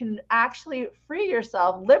 And you can actually free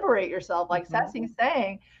yourself, liberate yourself, like Ceci's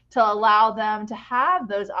saying, to allow them to have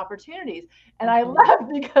those opportunities. And I laughed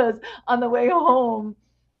because on the way home,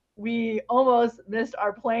 we almost missed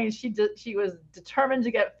our plane. She was determined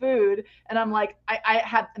to get food, and I'm like, I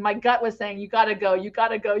had my gut was saying, you gotta go, you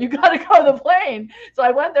gotta go, you gotta go to the plane. So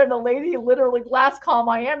I went there, and the lady literally last call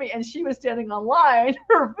Miami, and she was standing on line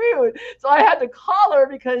for food. So I had to call her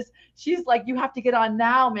because she's like, you have to get on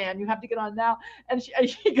now, man, you have to get on now. And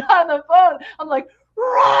she got on the phone. I'm like,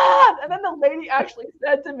 run! And then the lady actually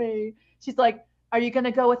said to me, she's like, are you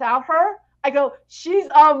gonna go without her? I go, she's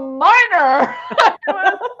a minor.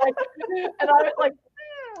 And I was like,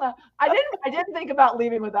 I didn't think about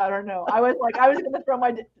leaving without her. No, I was like, I was going to throw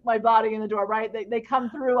my body in the door, right? They come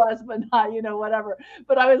through us, but not, you know, whatever.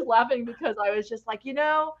 But I was laughing because I was just like,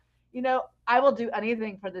 I will do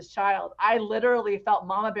anything for this child. I literally felt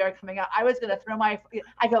Mama Bear coming out. I was going to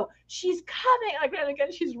I go, she's coming. And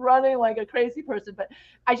again, she's running like a crazy person. But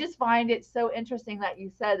I just find it so interesting that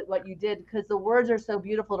you said what you did, because the words are so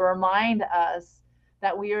beautiful to remind us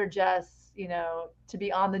that we are just, to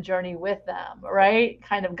be on the journey with them, right?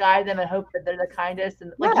 Kind of guide them and hope that they're the kindest.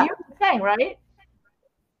 And like you were saying, right?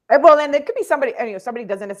 Well, and it could be somebody, somebody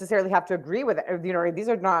doesn't necessarily have to agree with it. These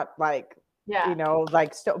are not like,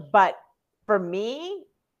 but for me,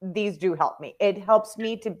 these do help me. It helps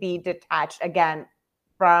me to be detached again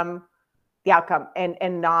from the outcome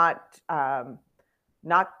and not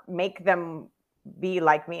make them be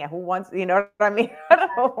like me. Who wants, you know what I mean?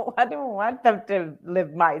 I don't want them to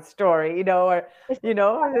live my story, it's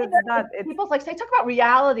not. People like say, talk about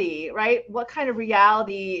reality, right? What kind of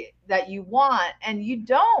reality that you want, and you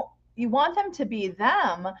want them to be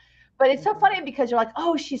them. But it's so funny because you're like,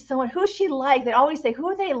 oh, she's someone, who's she like? They always say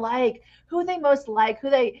who they like, who they most like, who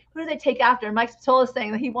do they take after. And Mike Spatola is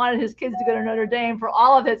saying that he wanted his kids to go to Notre Dame for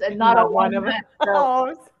all of his, and not a one of them.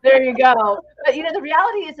 So, there you go. But the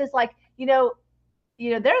reality is like,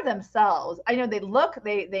 they're themselves. I know they look,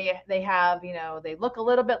 they have, they look a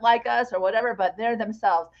little bit like us or whatever, but they're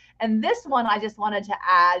themselves. And this one I just wanted to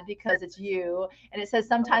add because it's you, and it says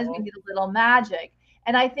sometimes we need a little magic.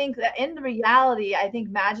 And I think that in the reality, I think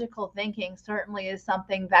magical thinking certainly is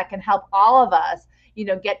something that can help all of us,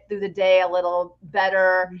 get through the day a little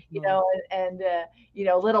better, and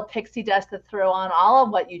little pixie dust to throw on all of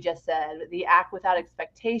what you just said, the act without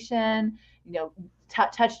expectation,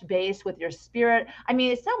 touched base with your spirit. I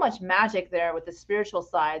mean, it's so much magic there with the spiritual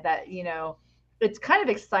side that, it's kind of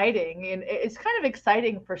exciting, and it's kind of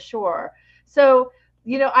exciting for sure. So,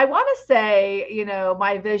 I want to say,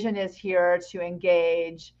 my vision is here to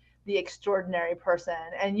engage the extraordinary person,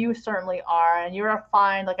 and you certainly are, and you're a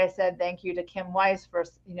fine, like I said, thank you to Kim Weiss for,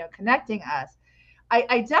 connecting us.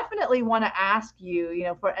 I definitely want to ask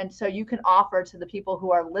you, and so you can offer to the people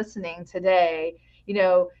who are listening today,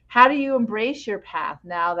 how do you embrace your path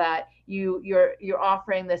now that you're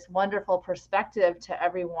offering this wonderful perspective to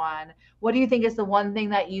everyone? What do you think is the one thing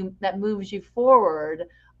that moves you forward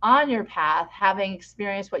on your path, having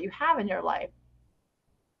experienced what you have in your life?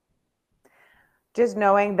 Just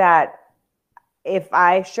knowing that if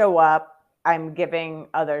I show up, I'm giving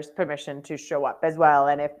others permission to show up as well.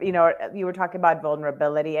 And if, you were talking about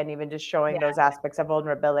vulnerability, and even just showing those aspects of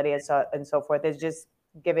vulnerability and so forth, is just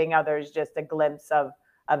giving others just a glimpse of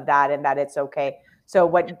that, and that it's okay. So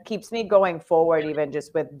what keeps me going forward, even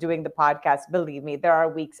just with doing the podcast, believe me, there are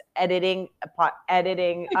weeks editing.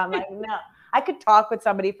 I'm like, no, I could talk with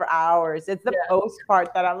somebody for hours. It's the post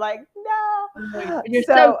part that I'm like, no. You're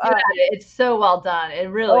so good at it. It's so well done. It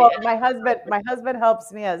really is. My husband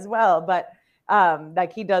helps me as well, but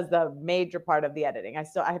like he does the major part of the editing. I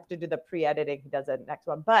have to do the pre-editing. He does the next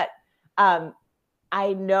one. But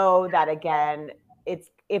I know that, again, if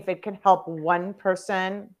it can help one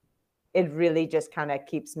person, it really just kind of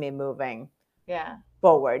keeps me moving Yeah.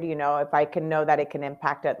 forward, if I can know that it can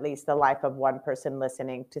impact at least the life of one person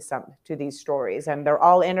listening to these stories. And they're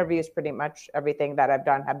all interviews. Pretty much everything that I've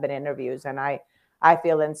done have been interviews, and I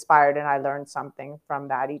feel inspired and I learn something from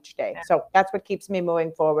that each day. Yeah. So that's what keeps me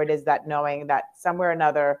moving forward, is that knowing that somewhere or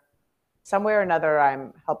another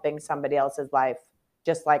I'm helping somebody else's life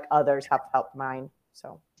just like others have helped mine.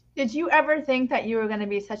 So Did you ever think that you were going to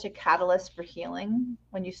be such a catalyst for healing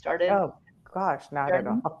when you started oh gosh, not at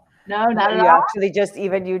journey? all. No, not at You all. actually just,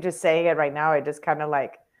 even you just saying it right now, I just kind of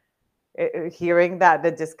like hearing that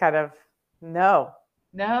just kind of, no,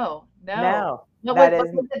 No, no. no, What that what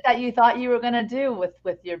is, was it that you thought you were going to do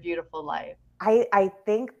with your beautiful life? I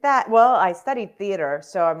think that, well, I studied theater,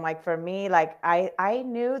 so I'm like, for me, like I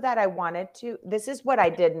knew that I wanted to. This is what I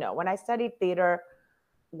did know when I studied theater.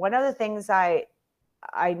 One of the things I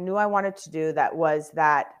knew I wanted to do, that was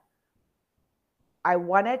that I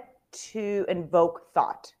wanted to invoke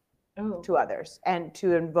thought Oh, to others, and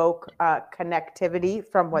to invoke connectivity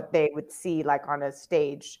from what they would see like on a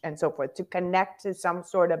stage and so forth, to connect to some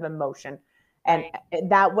sort of emotion. And right.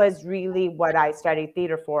 that was really what I studied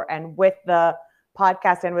theater for. And with the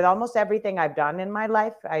podcast and with almost everything I've done in my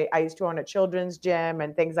life, I used to own a children's gym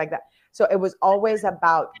and things like that. So it was always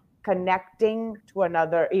about connecting to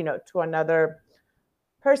another, to another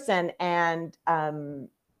person, and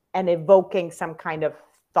evoking some kind of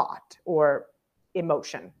thought or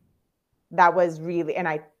emotion. That was really, and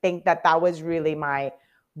I think that that was really my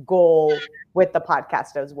goal with the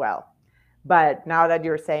podcast as well. But now that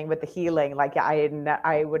you're saying with the healing, like, yeah,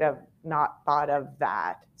 I would have not thought of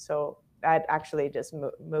that. So that actually just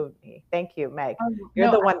moved me. Thank you, Meg. You're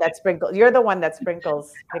No, the one that sprinkles. You're the one that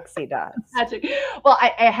sprinkles pixie dust. Patrick. Well,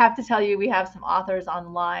 I have to tell you, we have some authors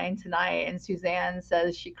online tonight, and Suzanne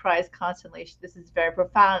says she cries constantly. This is very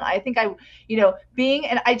profound. I think being,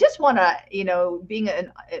 and I just want to, being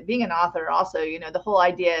an author also, the whole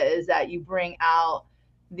idea is that you bring out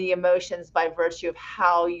the emotions by virtue of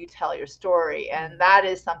how you tell your story, and that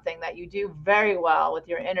is something that you do very well with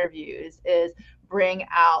your interviews, is bring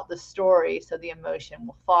out the story so the emotion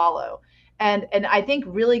will follow. And I think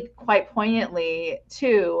really quite poignantly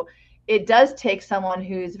too, it does take someone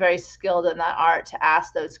who's very skilled in that art to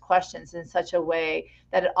ask those questions in such a way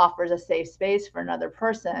that it offers a safe space for another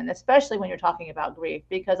person, especially when you're talking about grief,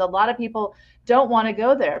 because a lot of people don't want to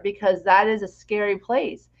go there because that is a scary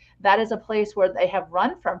place. That is a place where they have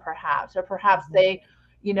run from, perhaps, or perhaps they,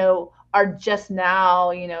 are just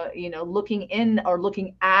now, looking in or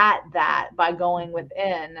looking at that by going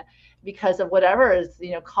within, because of whatever is,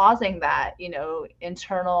 causing that,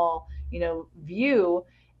 internal, view.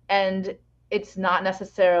 And it's not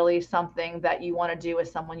necessarily something that you want to do with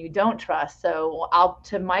someone you don't trust. So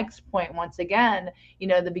to Mike's point, once again,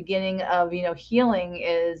 the beginning of, healing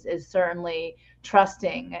is certainly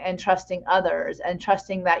trusting others, and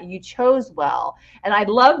trusting that you chose well. And I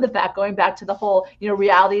love the fact, going back to the whole,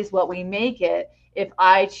 reality is what we make it. If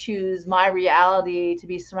I choose my reality to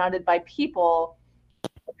be surrounded by people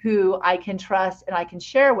who I can trust and I can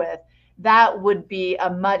share with, that would be a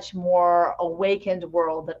much more awakened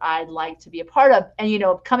world that I'd like to be a part of. And,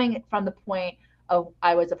 coming from the point of,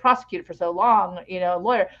 I was a prosecutor for so long,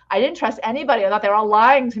 lawyer, I didn't trust anybody. I thought they were all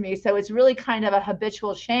lying to me. So it's really kind of a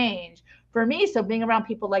habitual change for me. So being around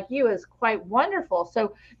people like you is quite wonderful.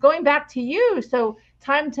 So going back to you, so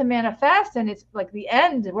time to manifest, and it's like the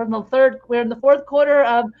end. We're in the fourth quarter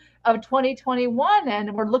of 2021,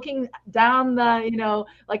 and we're looking down the,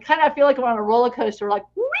 like, kind of feel like we're on a roller coaster, like,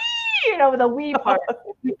 wee, with the wee part.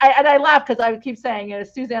 And I laugh because I keep saying,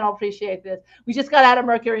 Suzanne will appreciate this. We just got out of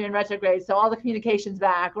Mercury in retrograde, so all the communication's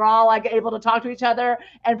back. We're all like able to talk to each other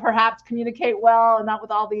and perhaps communicate well, and not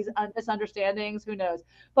with all these misunderstandings. Who knows?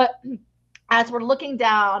 But as we're looking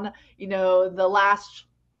down, the last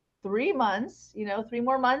 3 months, 3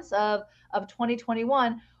 more months of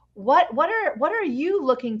 2021, what are you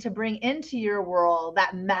looking to bring into your world,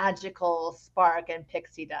 that magical spark and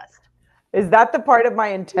pixie dust? Is that the part of my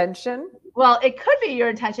intention? Well, it could be your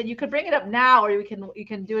intention. You could bring it up now, or you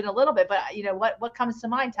can do it in a little bit. But what comes to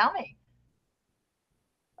mind? Tell me.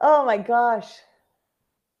 Oh my gosh.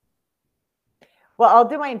 Well, I'll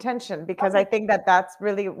do my intention, because I think that that's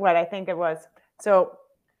really what I think it was. So,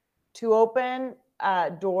 to open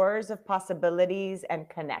doors of possibilities and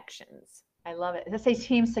connections. I love it. Does it say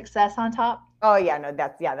team success on top? Oh yeah, no,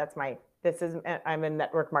 that's my. This is, I'm in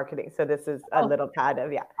network marketing, so this is a little pad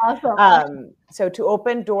of, yeah. Awesome. So to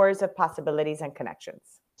open doors of possibilities and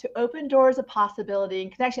connections. To open doors of possibility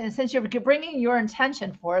and connection. And since you're bringing your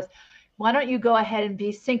intention forth, why don't you go ahead and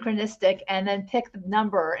be synchronistic and then pick the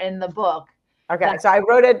number in the book? Okay, so I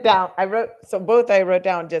wrote it down. I wrote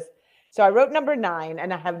down just So I wrote number 9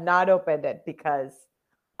 and I have not opened it because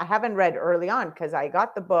I haven't read early on because I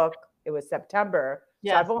got the book. It was September.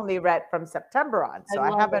 So Yes, I've only read from September on. I So I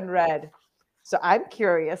love it. haven't read. So I'm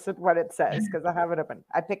curious at what it says because I haven't opened.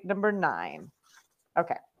 I picked number 9.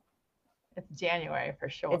 Okay. It's January for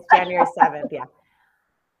sure. It's January 7th. Yeah.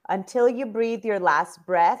 Until you breathe your last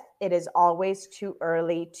breath, it is always too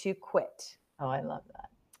early to quit. Oh, I love that.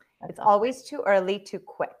 It's always too early to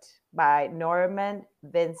quit by Norman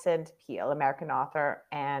Vincent Peale, American author,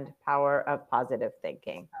 and Power of Positive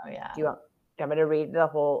Thinking. Oh, yeah. Do you want me to read the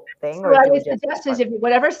whole thing? So what I would suggest is if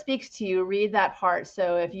whatever speaks to you, read that part.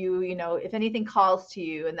 So if if anything calls to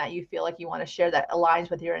you and that you feel like you want to share that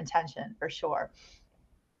aligns with your intention, for sure.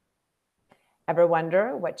 Ever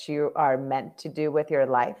wonder what you are meant to do with your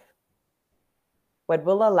life? What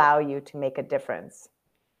will allow you to make a difference?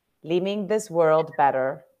 Leaving this world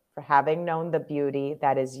better for having known the beauty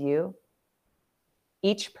that is you?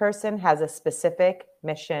 Each person has a specific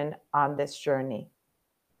mission on this journey.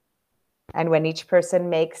 And when each person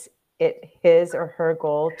makes it his or her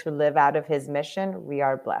goal to live out of his mission, we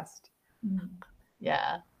are blessed.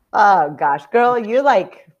 Yeah. Oh gosh, girl, you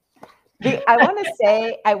like, I want to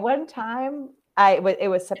say at one time, it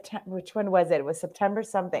was September, which one was it? It was September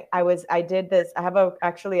something. I did this. I have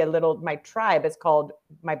actually my tribe is called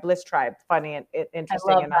my Bliss Tribe. Funny and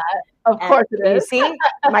interesting I love enough. That. Of course it is. You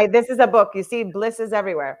see, this is a book. You see, bliss is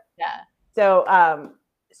everywhere. Yeah. So,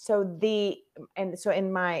 so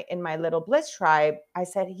in my little Bliss Tribe, I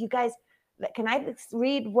said, you guys, can I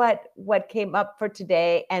read what came up for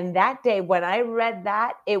today? And that day when I read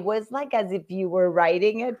that, it was like as if you were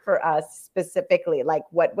writing it for us specifically. Like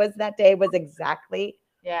what was that day was exactly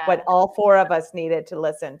what all 4 of us needed to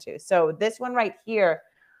listen to. So this one right here,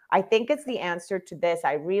 I think it's the answer to this.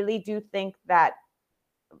 I really do think that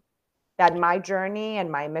my journey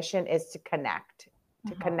and my mission is to connect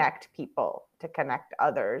people, to connect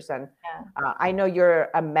others. And I know you're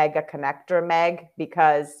a mega connector, Meg,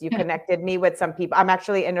 because you connected me with some people. I'm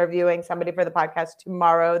actually interviewing somebody for the podcast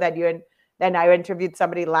tomorrow and I interviewed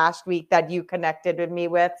somebody last week that you connected with me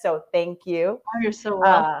with. So thank you. Oh, you're so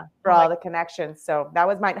welcome. For all the connections. So that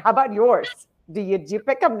was mine. How about yours? Did you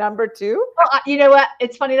pick up number 2? Well, you know what?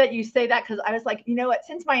 It's funny that you say that because I was like, you know what?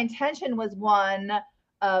 Since my intention was one,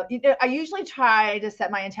 I usually try to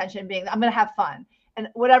set my intention being I'm going to have fun. And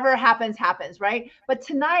whatever happens, right? But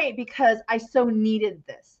tonight, because I so needed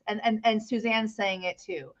this, and Suzanne's saying it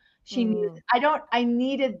too. She needed, I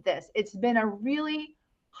needed this. It's been a really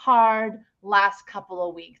hard last couple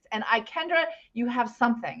of weeks. And Kendra, you have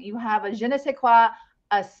something. You have a je ne sais quoi,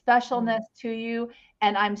 a specialness to you.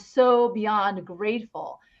 And I'm so beyond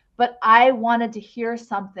grateful. But I wanted to hear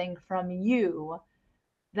something from you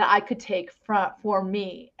that I could take for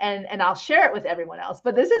me, and I'll share it with everyone else,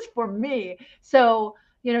 but this is for me. So,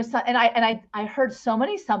 and I heard so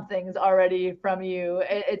many somethings already from you.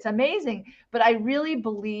 It's amazing, but I really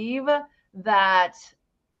believe that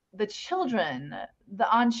the children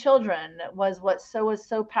was what was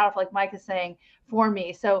so powerful, like Mike is saying, for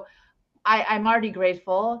me. So I'm already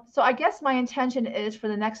grateful. So I guess my intention is for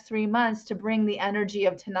the next 3 months to bring the energy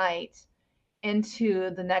of tonight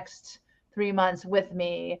into the next 3 months with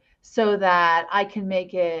me so that I can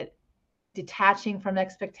make it detaching from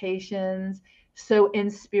expectations, so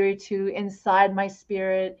inside my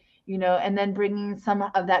spirit, and then bringing some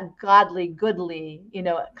of that godly, goodly,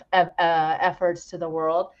 efforts to the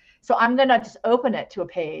world. So I'm going to just open it to a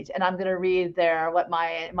page and I'm going to read there what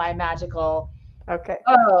my magical. Okay.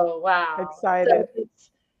 Oh, wow. Excited. So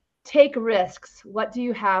it's take risks. What do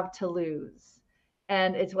you have to lose?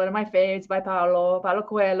 And it's one of my favorites by Paulo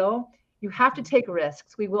Coelho. You have to take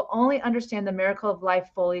risks. We will only understand the miracle of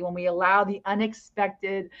life fully when we allow the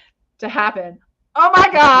unexpected to happen. Oh my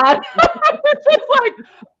God. It's like,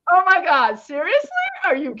 oh my God, seriously?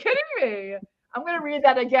 Are you kidding me? I'm going to read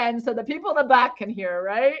that again so the people in the back can hear,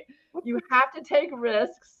 right? You have to take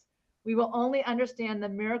risks. We will only understand the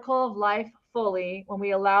miracle of life fully when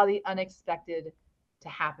we allow the unexpected to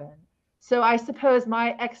happen. So I suppose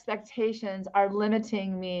my expectations are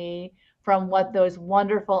limiting me from what those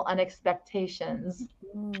wonderful unexpectations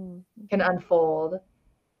can unfold.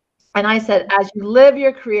 And I said, as you live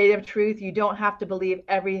your creative truth, you don't have to believe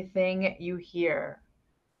everything you hear.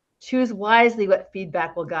 Choose wisely what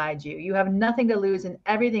feedback will guide you. You have nothing to lose and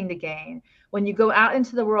everything to gain. When you go out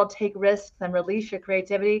into the world, take risks and release your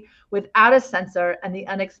creativity without a censor, and the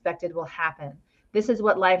unexpected will happen. This is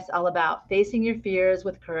what life's all about: facing your fears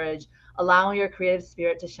with courage, allowing your creative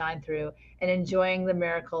spirit to shine through, and enjoying the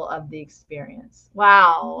miracle of the experience.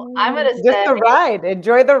 Wow. I'm going to say just the ride.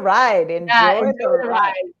 Enjoy the ride. Enjoy the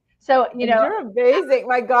ride. So, You're amazing.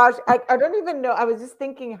 My gosh, I don't even know. I was just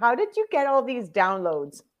thinking, how did you get all these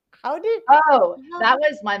downloads? that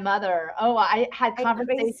was my mother. Oh, I had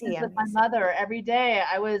conversations Crazy, with my amazing. mother every day.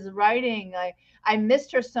 I was writing. I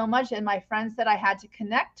missed her so much, and my friend said I had to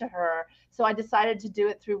connect to her. So I decided to do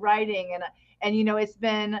it through writing. And it's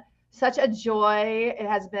been such a joy. It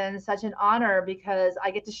has been such an honor because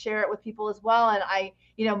I get to share it with people as well. And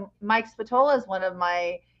Mike Spatola is one of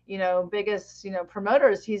my biggest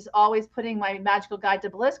promoters. He's always putting my Magical Guide to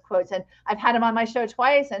Bliss quotes, and I've had him on my show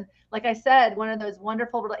twice. And like I said, one of those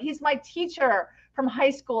wonderful, he's my teacher from high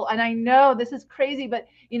school. And I know this is crazy, but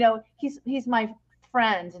he's my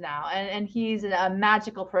friend now, and he's a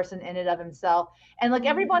magical person in and of himself. And like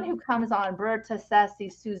everyone who comes on, Berta, Ceci,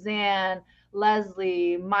 Suzanne,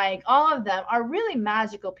 Leslie, Mike, all of them are really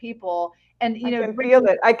magical people. And I can feel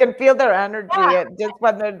it. I can feel their energy. Just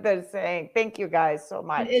what they're saying. Thank you guys so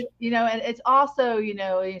much. And it's also,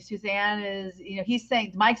 Suzanne is, he's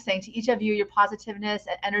saying, Mike's saying, to each of you, your positiveness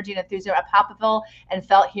and energy and enthusiasm are palpable and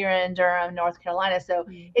felt here in Durham, North Carolina. So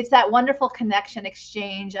it's that wonderful connection,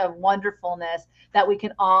 exchange of wonderfulness that we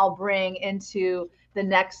can all bring into the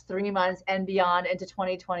next 3 months and beyond into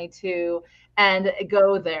 2022 and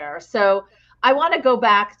go there. So I want to go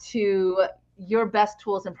back to your best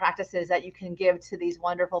tools and practices that you can give to these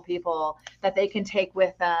wonderful people that they can take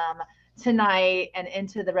with them tonight and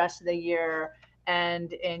into the rest of the year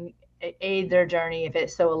and aid their journey if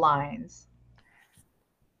it so aligns.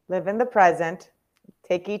 Live in the present.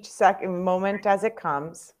 Take each second moment as it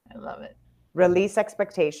comes. I love it. Release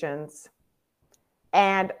expectations.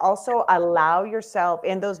 And also allow yourself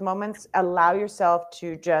in those moments, allow yourself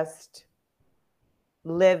to just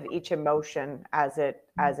live each emotion as it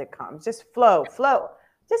comes. Just flow with life.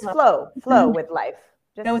 Just go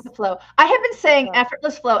with the flow. I have been saying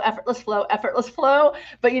effortless flow, effortless flow, effortless flow,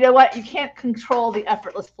 but you know what? You can't control the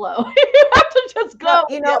effortless flow. You have to just go.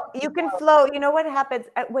 You can flow. You know what happens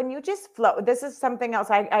when you just flow? This is something else.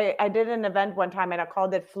 I did an event one time and I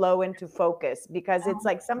called it flow into focus, because it's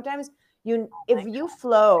like sometimes if you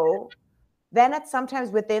flow, then sometimes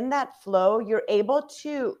within that flow, you're able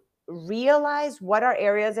to realize what are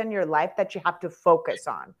areas in your life that you have to focus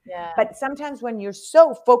on. But sometimes when you're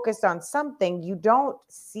so focused on something, you don't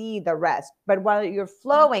see the rest. But while you're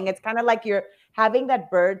flowing, it's kind of like you're having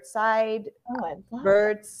that bird's eye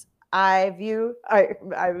view. I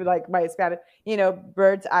like my Spanish,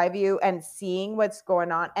 bird's eye view, and seeing what's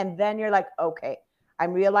going on. And then you're like, okay,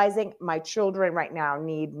 I'm realizing my children right now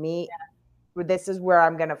need me. This is where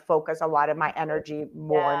I'm going to focus a lot of my energy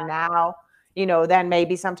more now. Then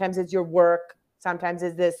maybe sometimes it's your work, sometimes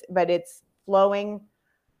it's this, but it's flowing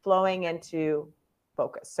into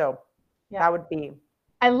focus. So that would be.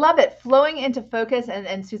 I love it. Flowing into focus,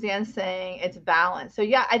 and Suzanne's saying it's balance. So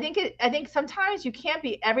I think sometimes you can't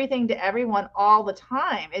be everything to everyone all the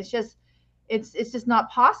time. It's just not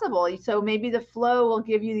possible. So maybe the flow will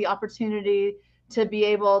give you the opportunity to be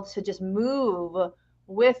able to just move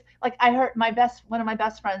with, like I heard one of my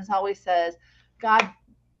best friends always says, God,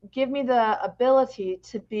 give me the ability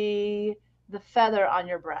to be the feather on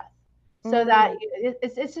your breath. So that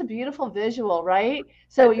it's a beautiful visual, right?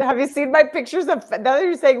 So have you seen my pictures of, now that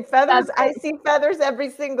you're saying feathers, I see feathers every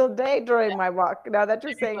single day during my walk. Now that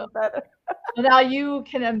you're saying feather. Now you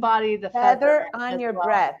can embody the feather on your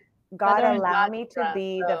breath. God, allow me to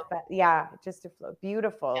be just to flow.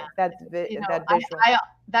 Beautiful. That visual.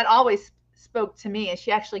 That always spoke to me, and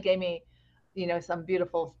she actually gave me some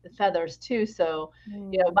beautiful feathers too. So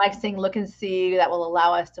Mike's saying look and see, that will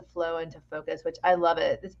allow us to flow into focus, which I love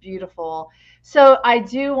it. It's beautiful. So I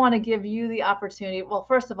do want to give you the opportunity. Well,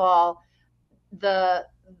 first of all, the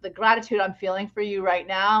gratitude I'm feeling for you right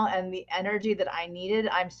now and the energy that I needed,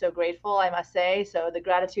 I'm so grateful, I must say. So the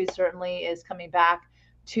gratitude certainly is coming back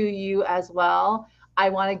to you as well. I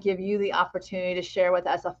want to give you the opportunity to share with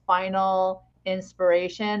us a final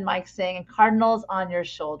inspiration. Mike's saying cardinals on your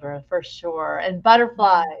shoulder for sure, and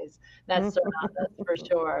butterflies that surround us for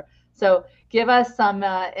sure. So give us some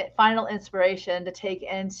final inspiration to take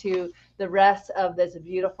into the rest of this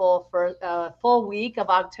beautiful full week of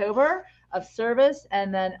October of service,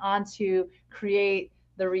 and then on to create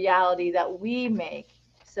the reality that we make,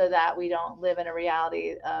 so that we don't live in a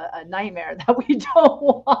reality, a nightmare that we don't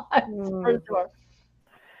want, for sure.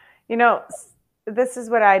 This is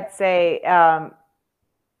what I'd say.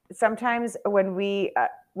 Sometimes when we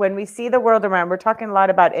see the world around, we're talking a lot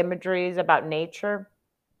about imageries, about nature,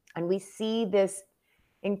 and we see this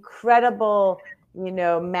incredible,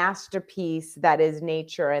 masterpiece that is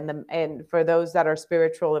nature. And for those that are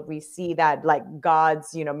spiritual, we see that like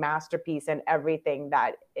God's, masterpiece and everything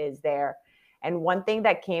that is there. And one thing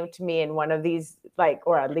that came to me in one of these, like,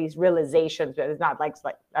 or at least realizations, but it's not like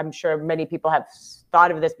I'm sure many people have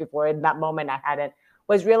thought of this before. In that moment, I hadn't,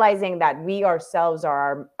 was realizing that we ourselves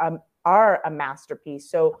are a masterpiece.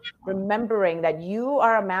 So remembering that you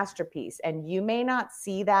are a masterpiece, and you may not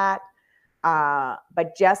see that,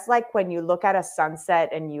 but just like when you look at a sunset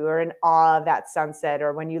and you are in awe of that sunset,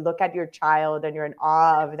 or when you look at your child and you're in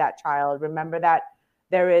awe of that child, remember that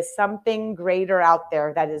there is something greater out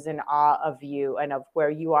there that is in awe of you and of where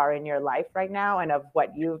you are in your life right now and of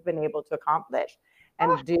what you've been able to accomplish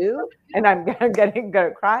and do. And I'm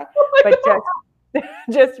gonna cry, but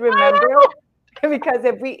just remember, because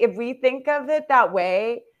if we think of it that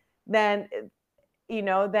way, then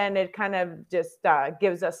then it kind of just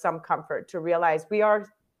gives us some comfort to realize we are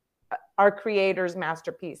our creator's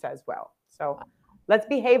masterpiece as well. So let's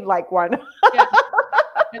behave like one. Yeah.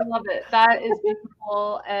 I love it. That is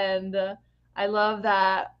beautiful. And I love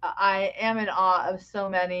that I am in awe of so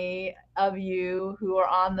many of you who are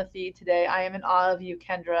on the feed today. I am in awe of you,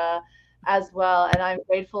 Kendra, as well. And I'm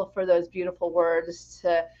grateful for those beautiful words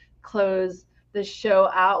to close the show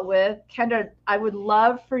out with. Kendra, I would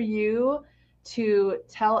love for you to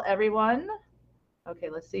tell everyone. Okay,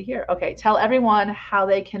 let's see here. Okay, tell everyone how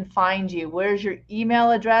they can find you. Where's your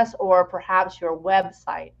email address or perhaps your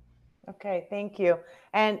website? Okay, thank you.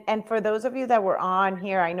 And for those of you that were on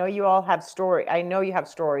here, I know you all have story. I know you have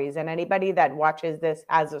stories, and anybody that watches this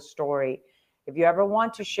has a story. If you ever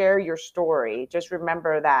want to share your story, just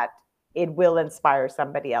remember that it will inspire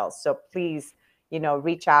somebody else. So please,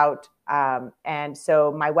 reach out. And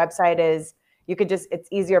so my website is, you could just, it's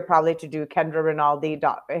easier probably to do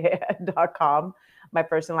kendrarinaldi.com, my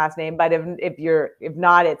first and last name. But if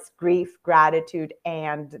not, it's grief, gratitude,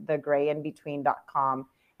 and the gray in between.com.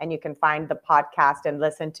 And you can find the podcast and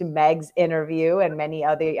listen to Meg's interview and many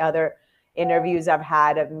other interviews I've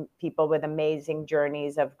had of people with amazing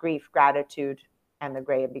journeys of grief, gratitude, and the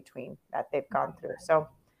gray in between that they've gone through. So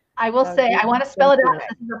I will say, I want to spell it out.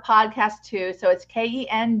 This is a podcast too. So it's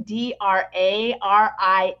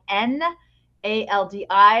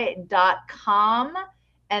KendraRaNaldi.com.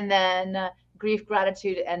 And then grief,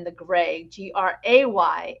 gratitude, and the gray,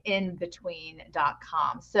 GRAY in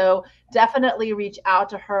between.com. So definitely reach out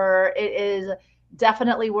to her. It is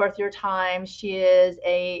definitely worth your time. She is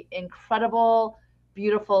a incredible,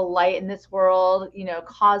 beautiful light in this world,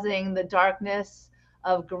 causing the darkness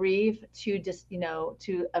of grief to just,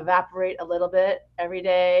 to evaporate a little bit every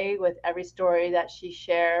day with every story that she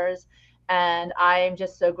shares. And I am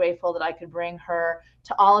just so grateful that I could bring her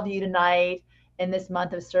to all of you tonight in this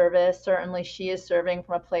month of service. Certainly she is serving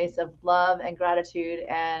from a place of love and gratitude.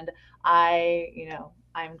 And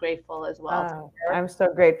I'm grateful as well. I'm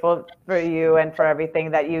so grateful for you and for everything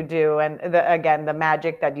that you do. And again, the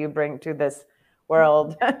magic that you bring to this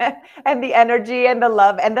world and the energy and the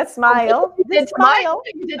love and the smile. You did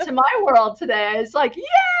to my world today. It's like,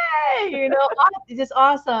 yay, it's just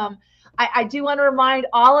awesome. I do want to remind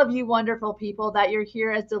all of you wonderful people that you're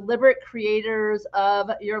here as deliberate creators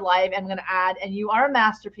of your life. I'm going to add, and you are a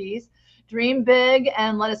masterpiece. Dream big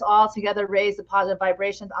and let us all together raise the positive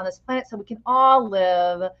vibrations on this planet so we can all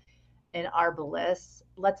live in our bliss.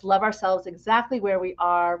 Let's love ourselves exactly where we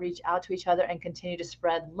are, reach out to each other, and continue to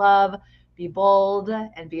spread love. Be bold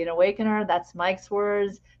and be an awakener. That's Mike's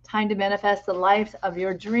words. Time to manifest the life of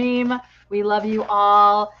your dream. We love you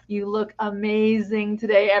all. You look amazing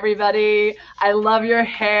today, everybody. I love your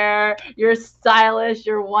hair. You're stylish.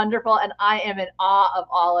 You're wonderful. And I am in awe of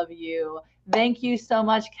all of you. Thank you so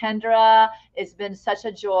much, Kendra. It's been such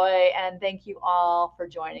a joy. And thank you all for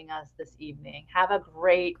joining us this evening. Have a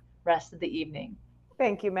great rest of the evening.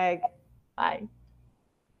 Thank you, Meg. Bye.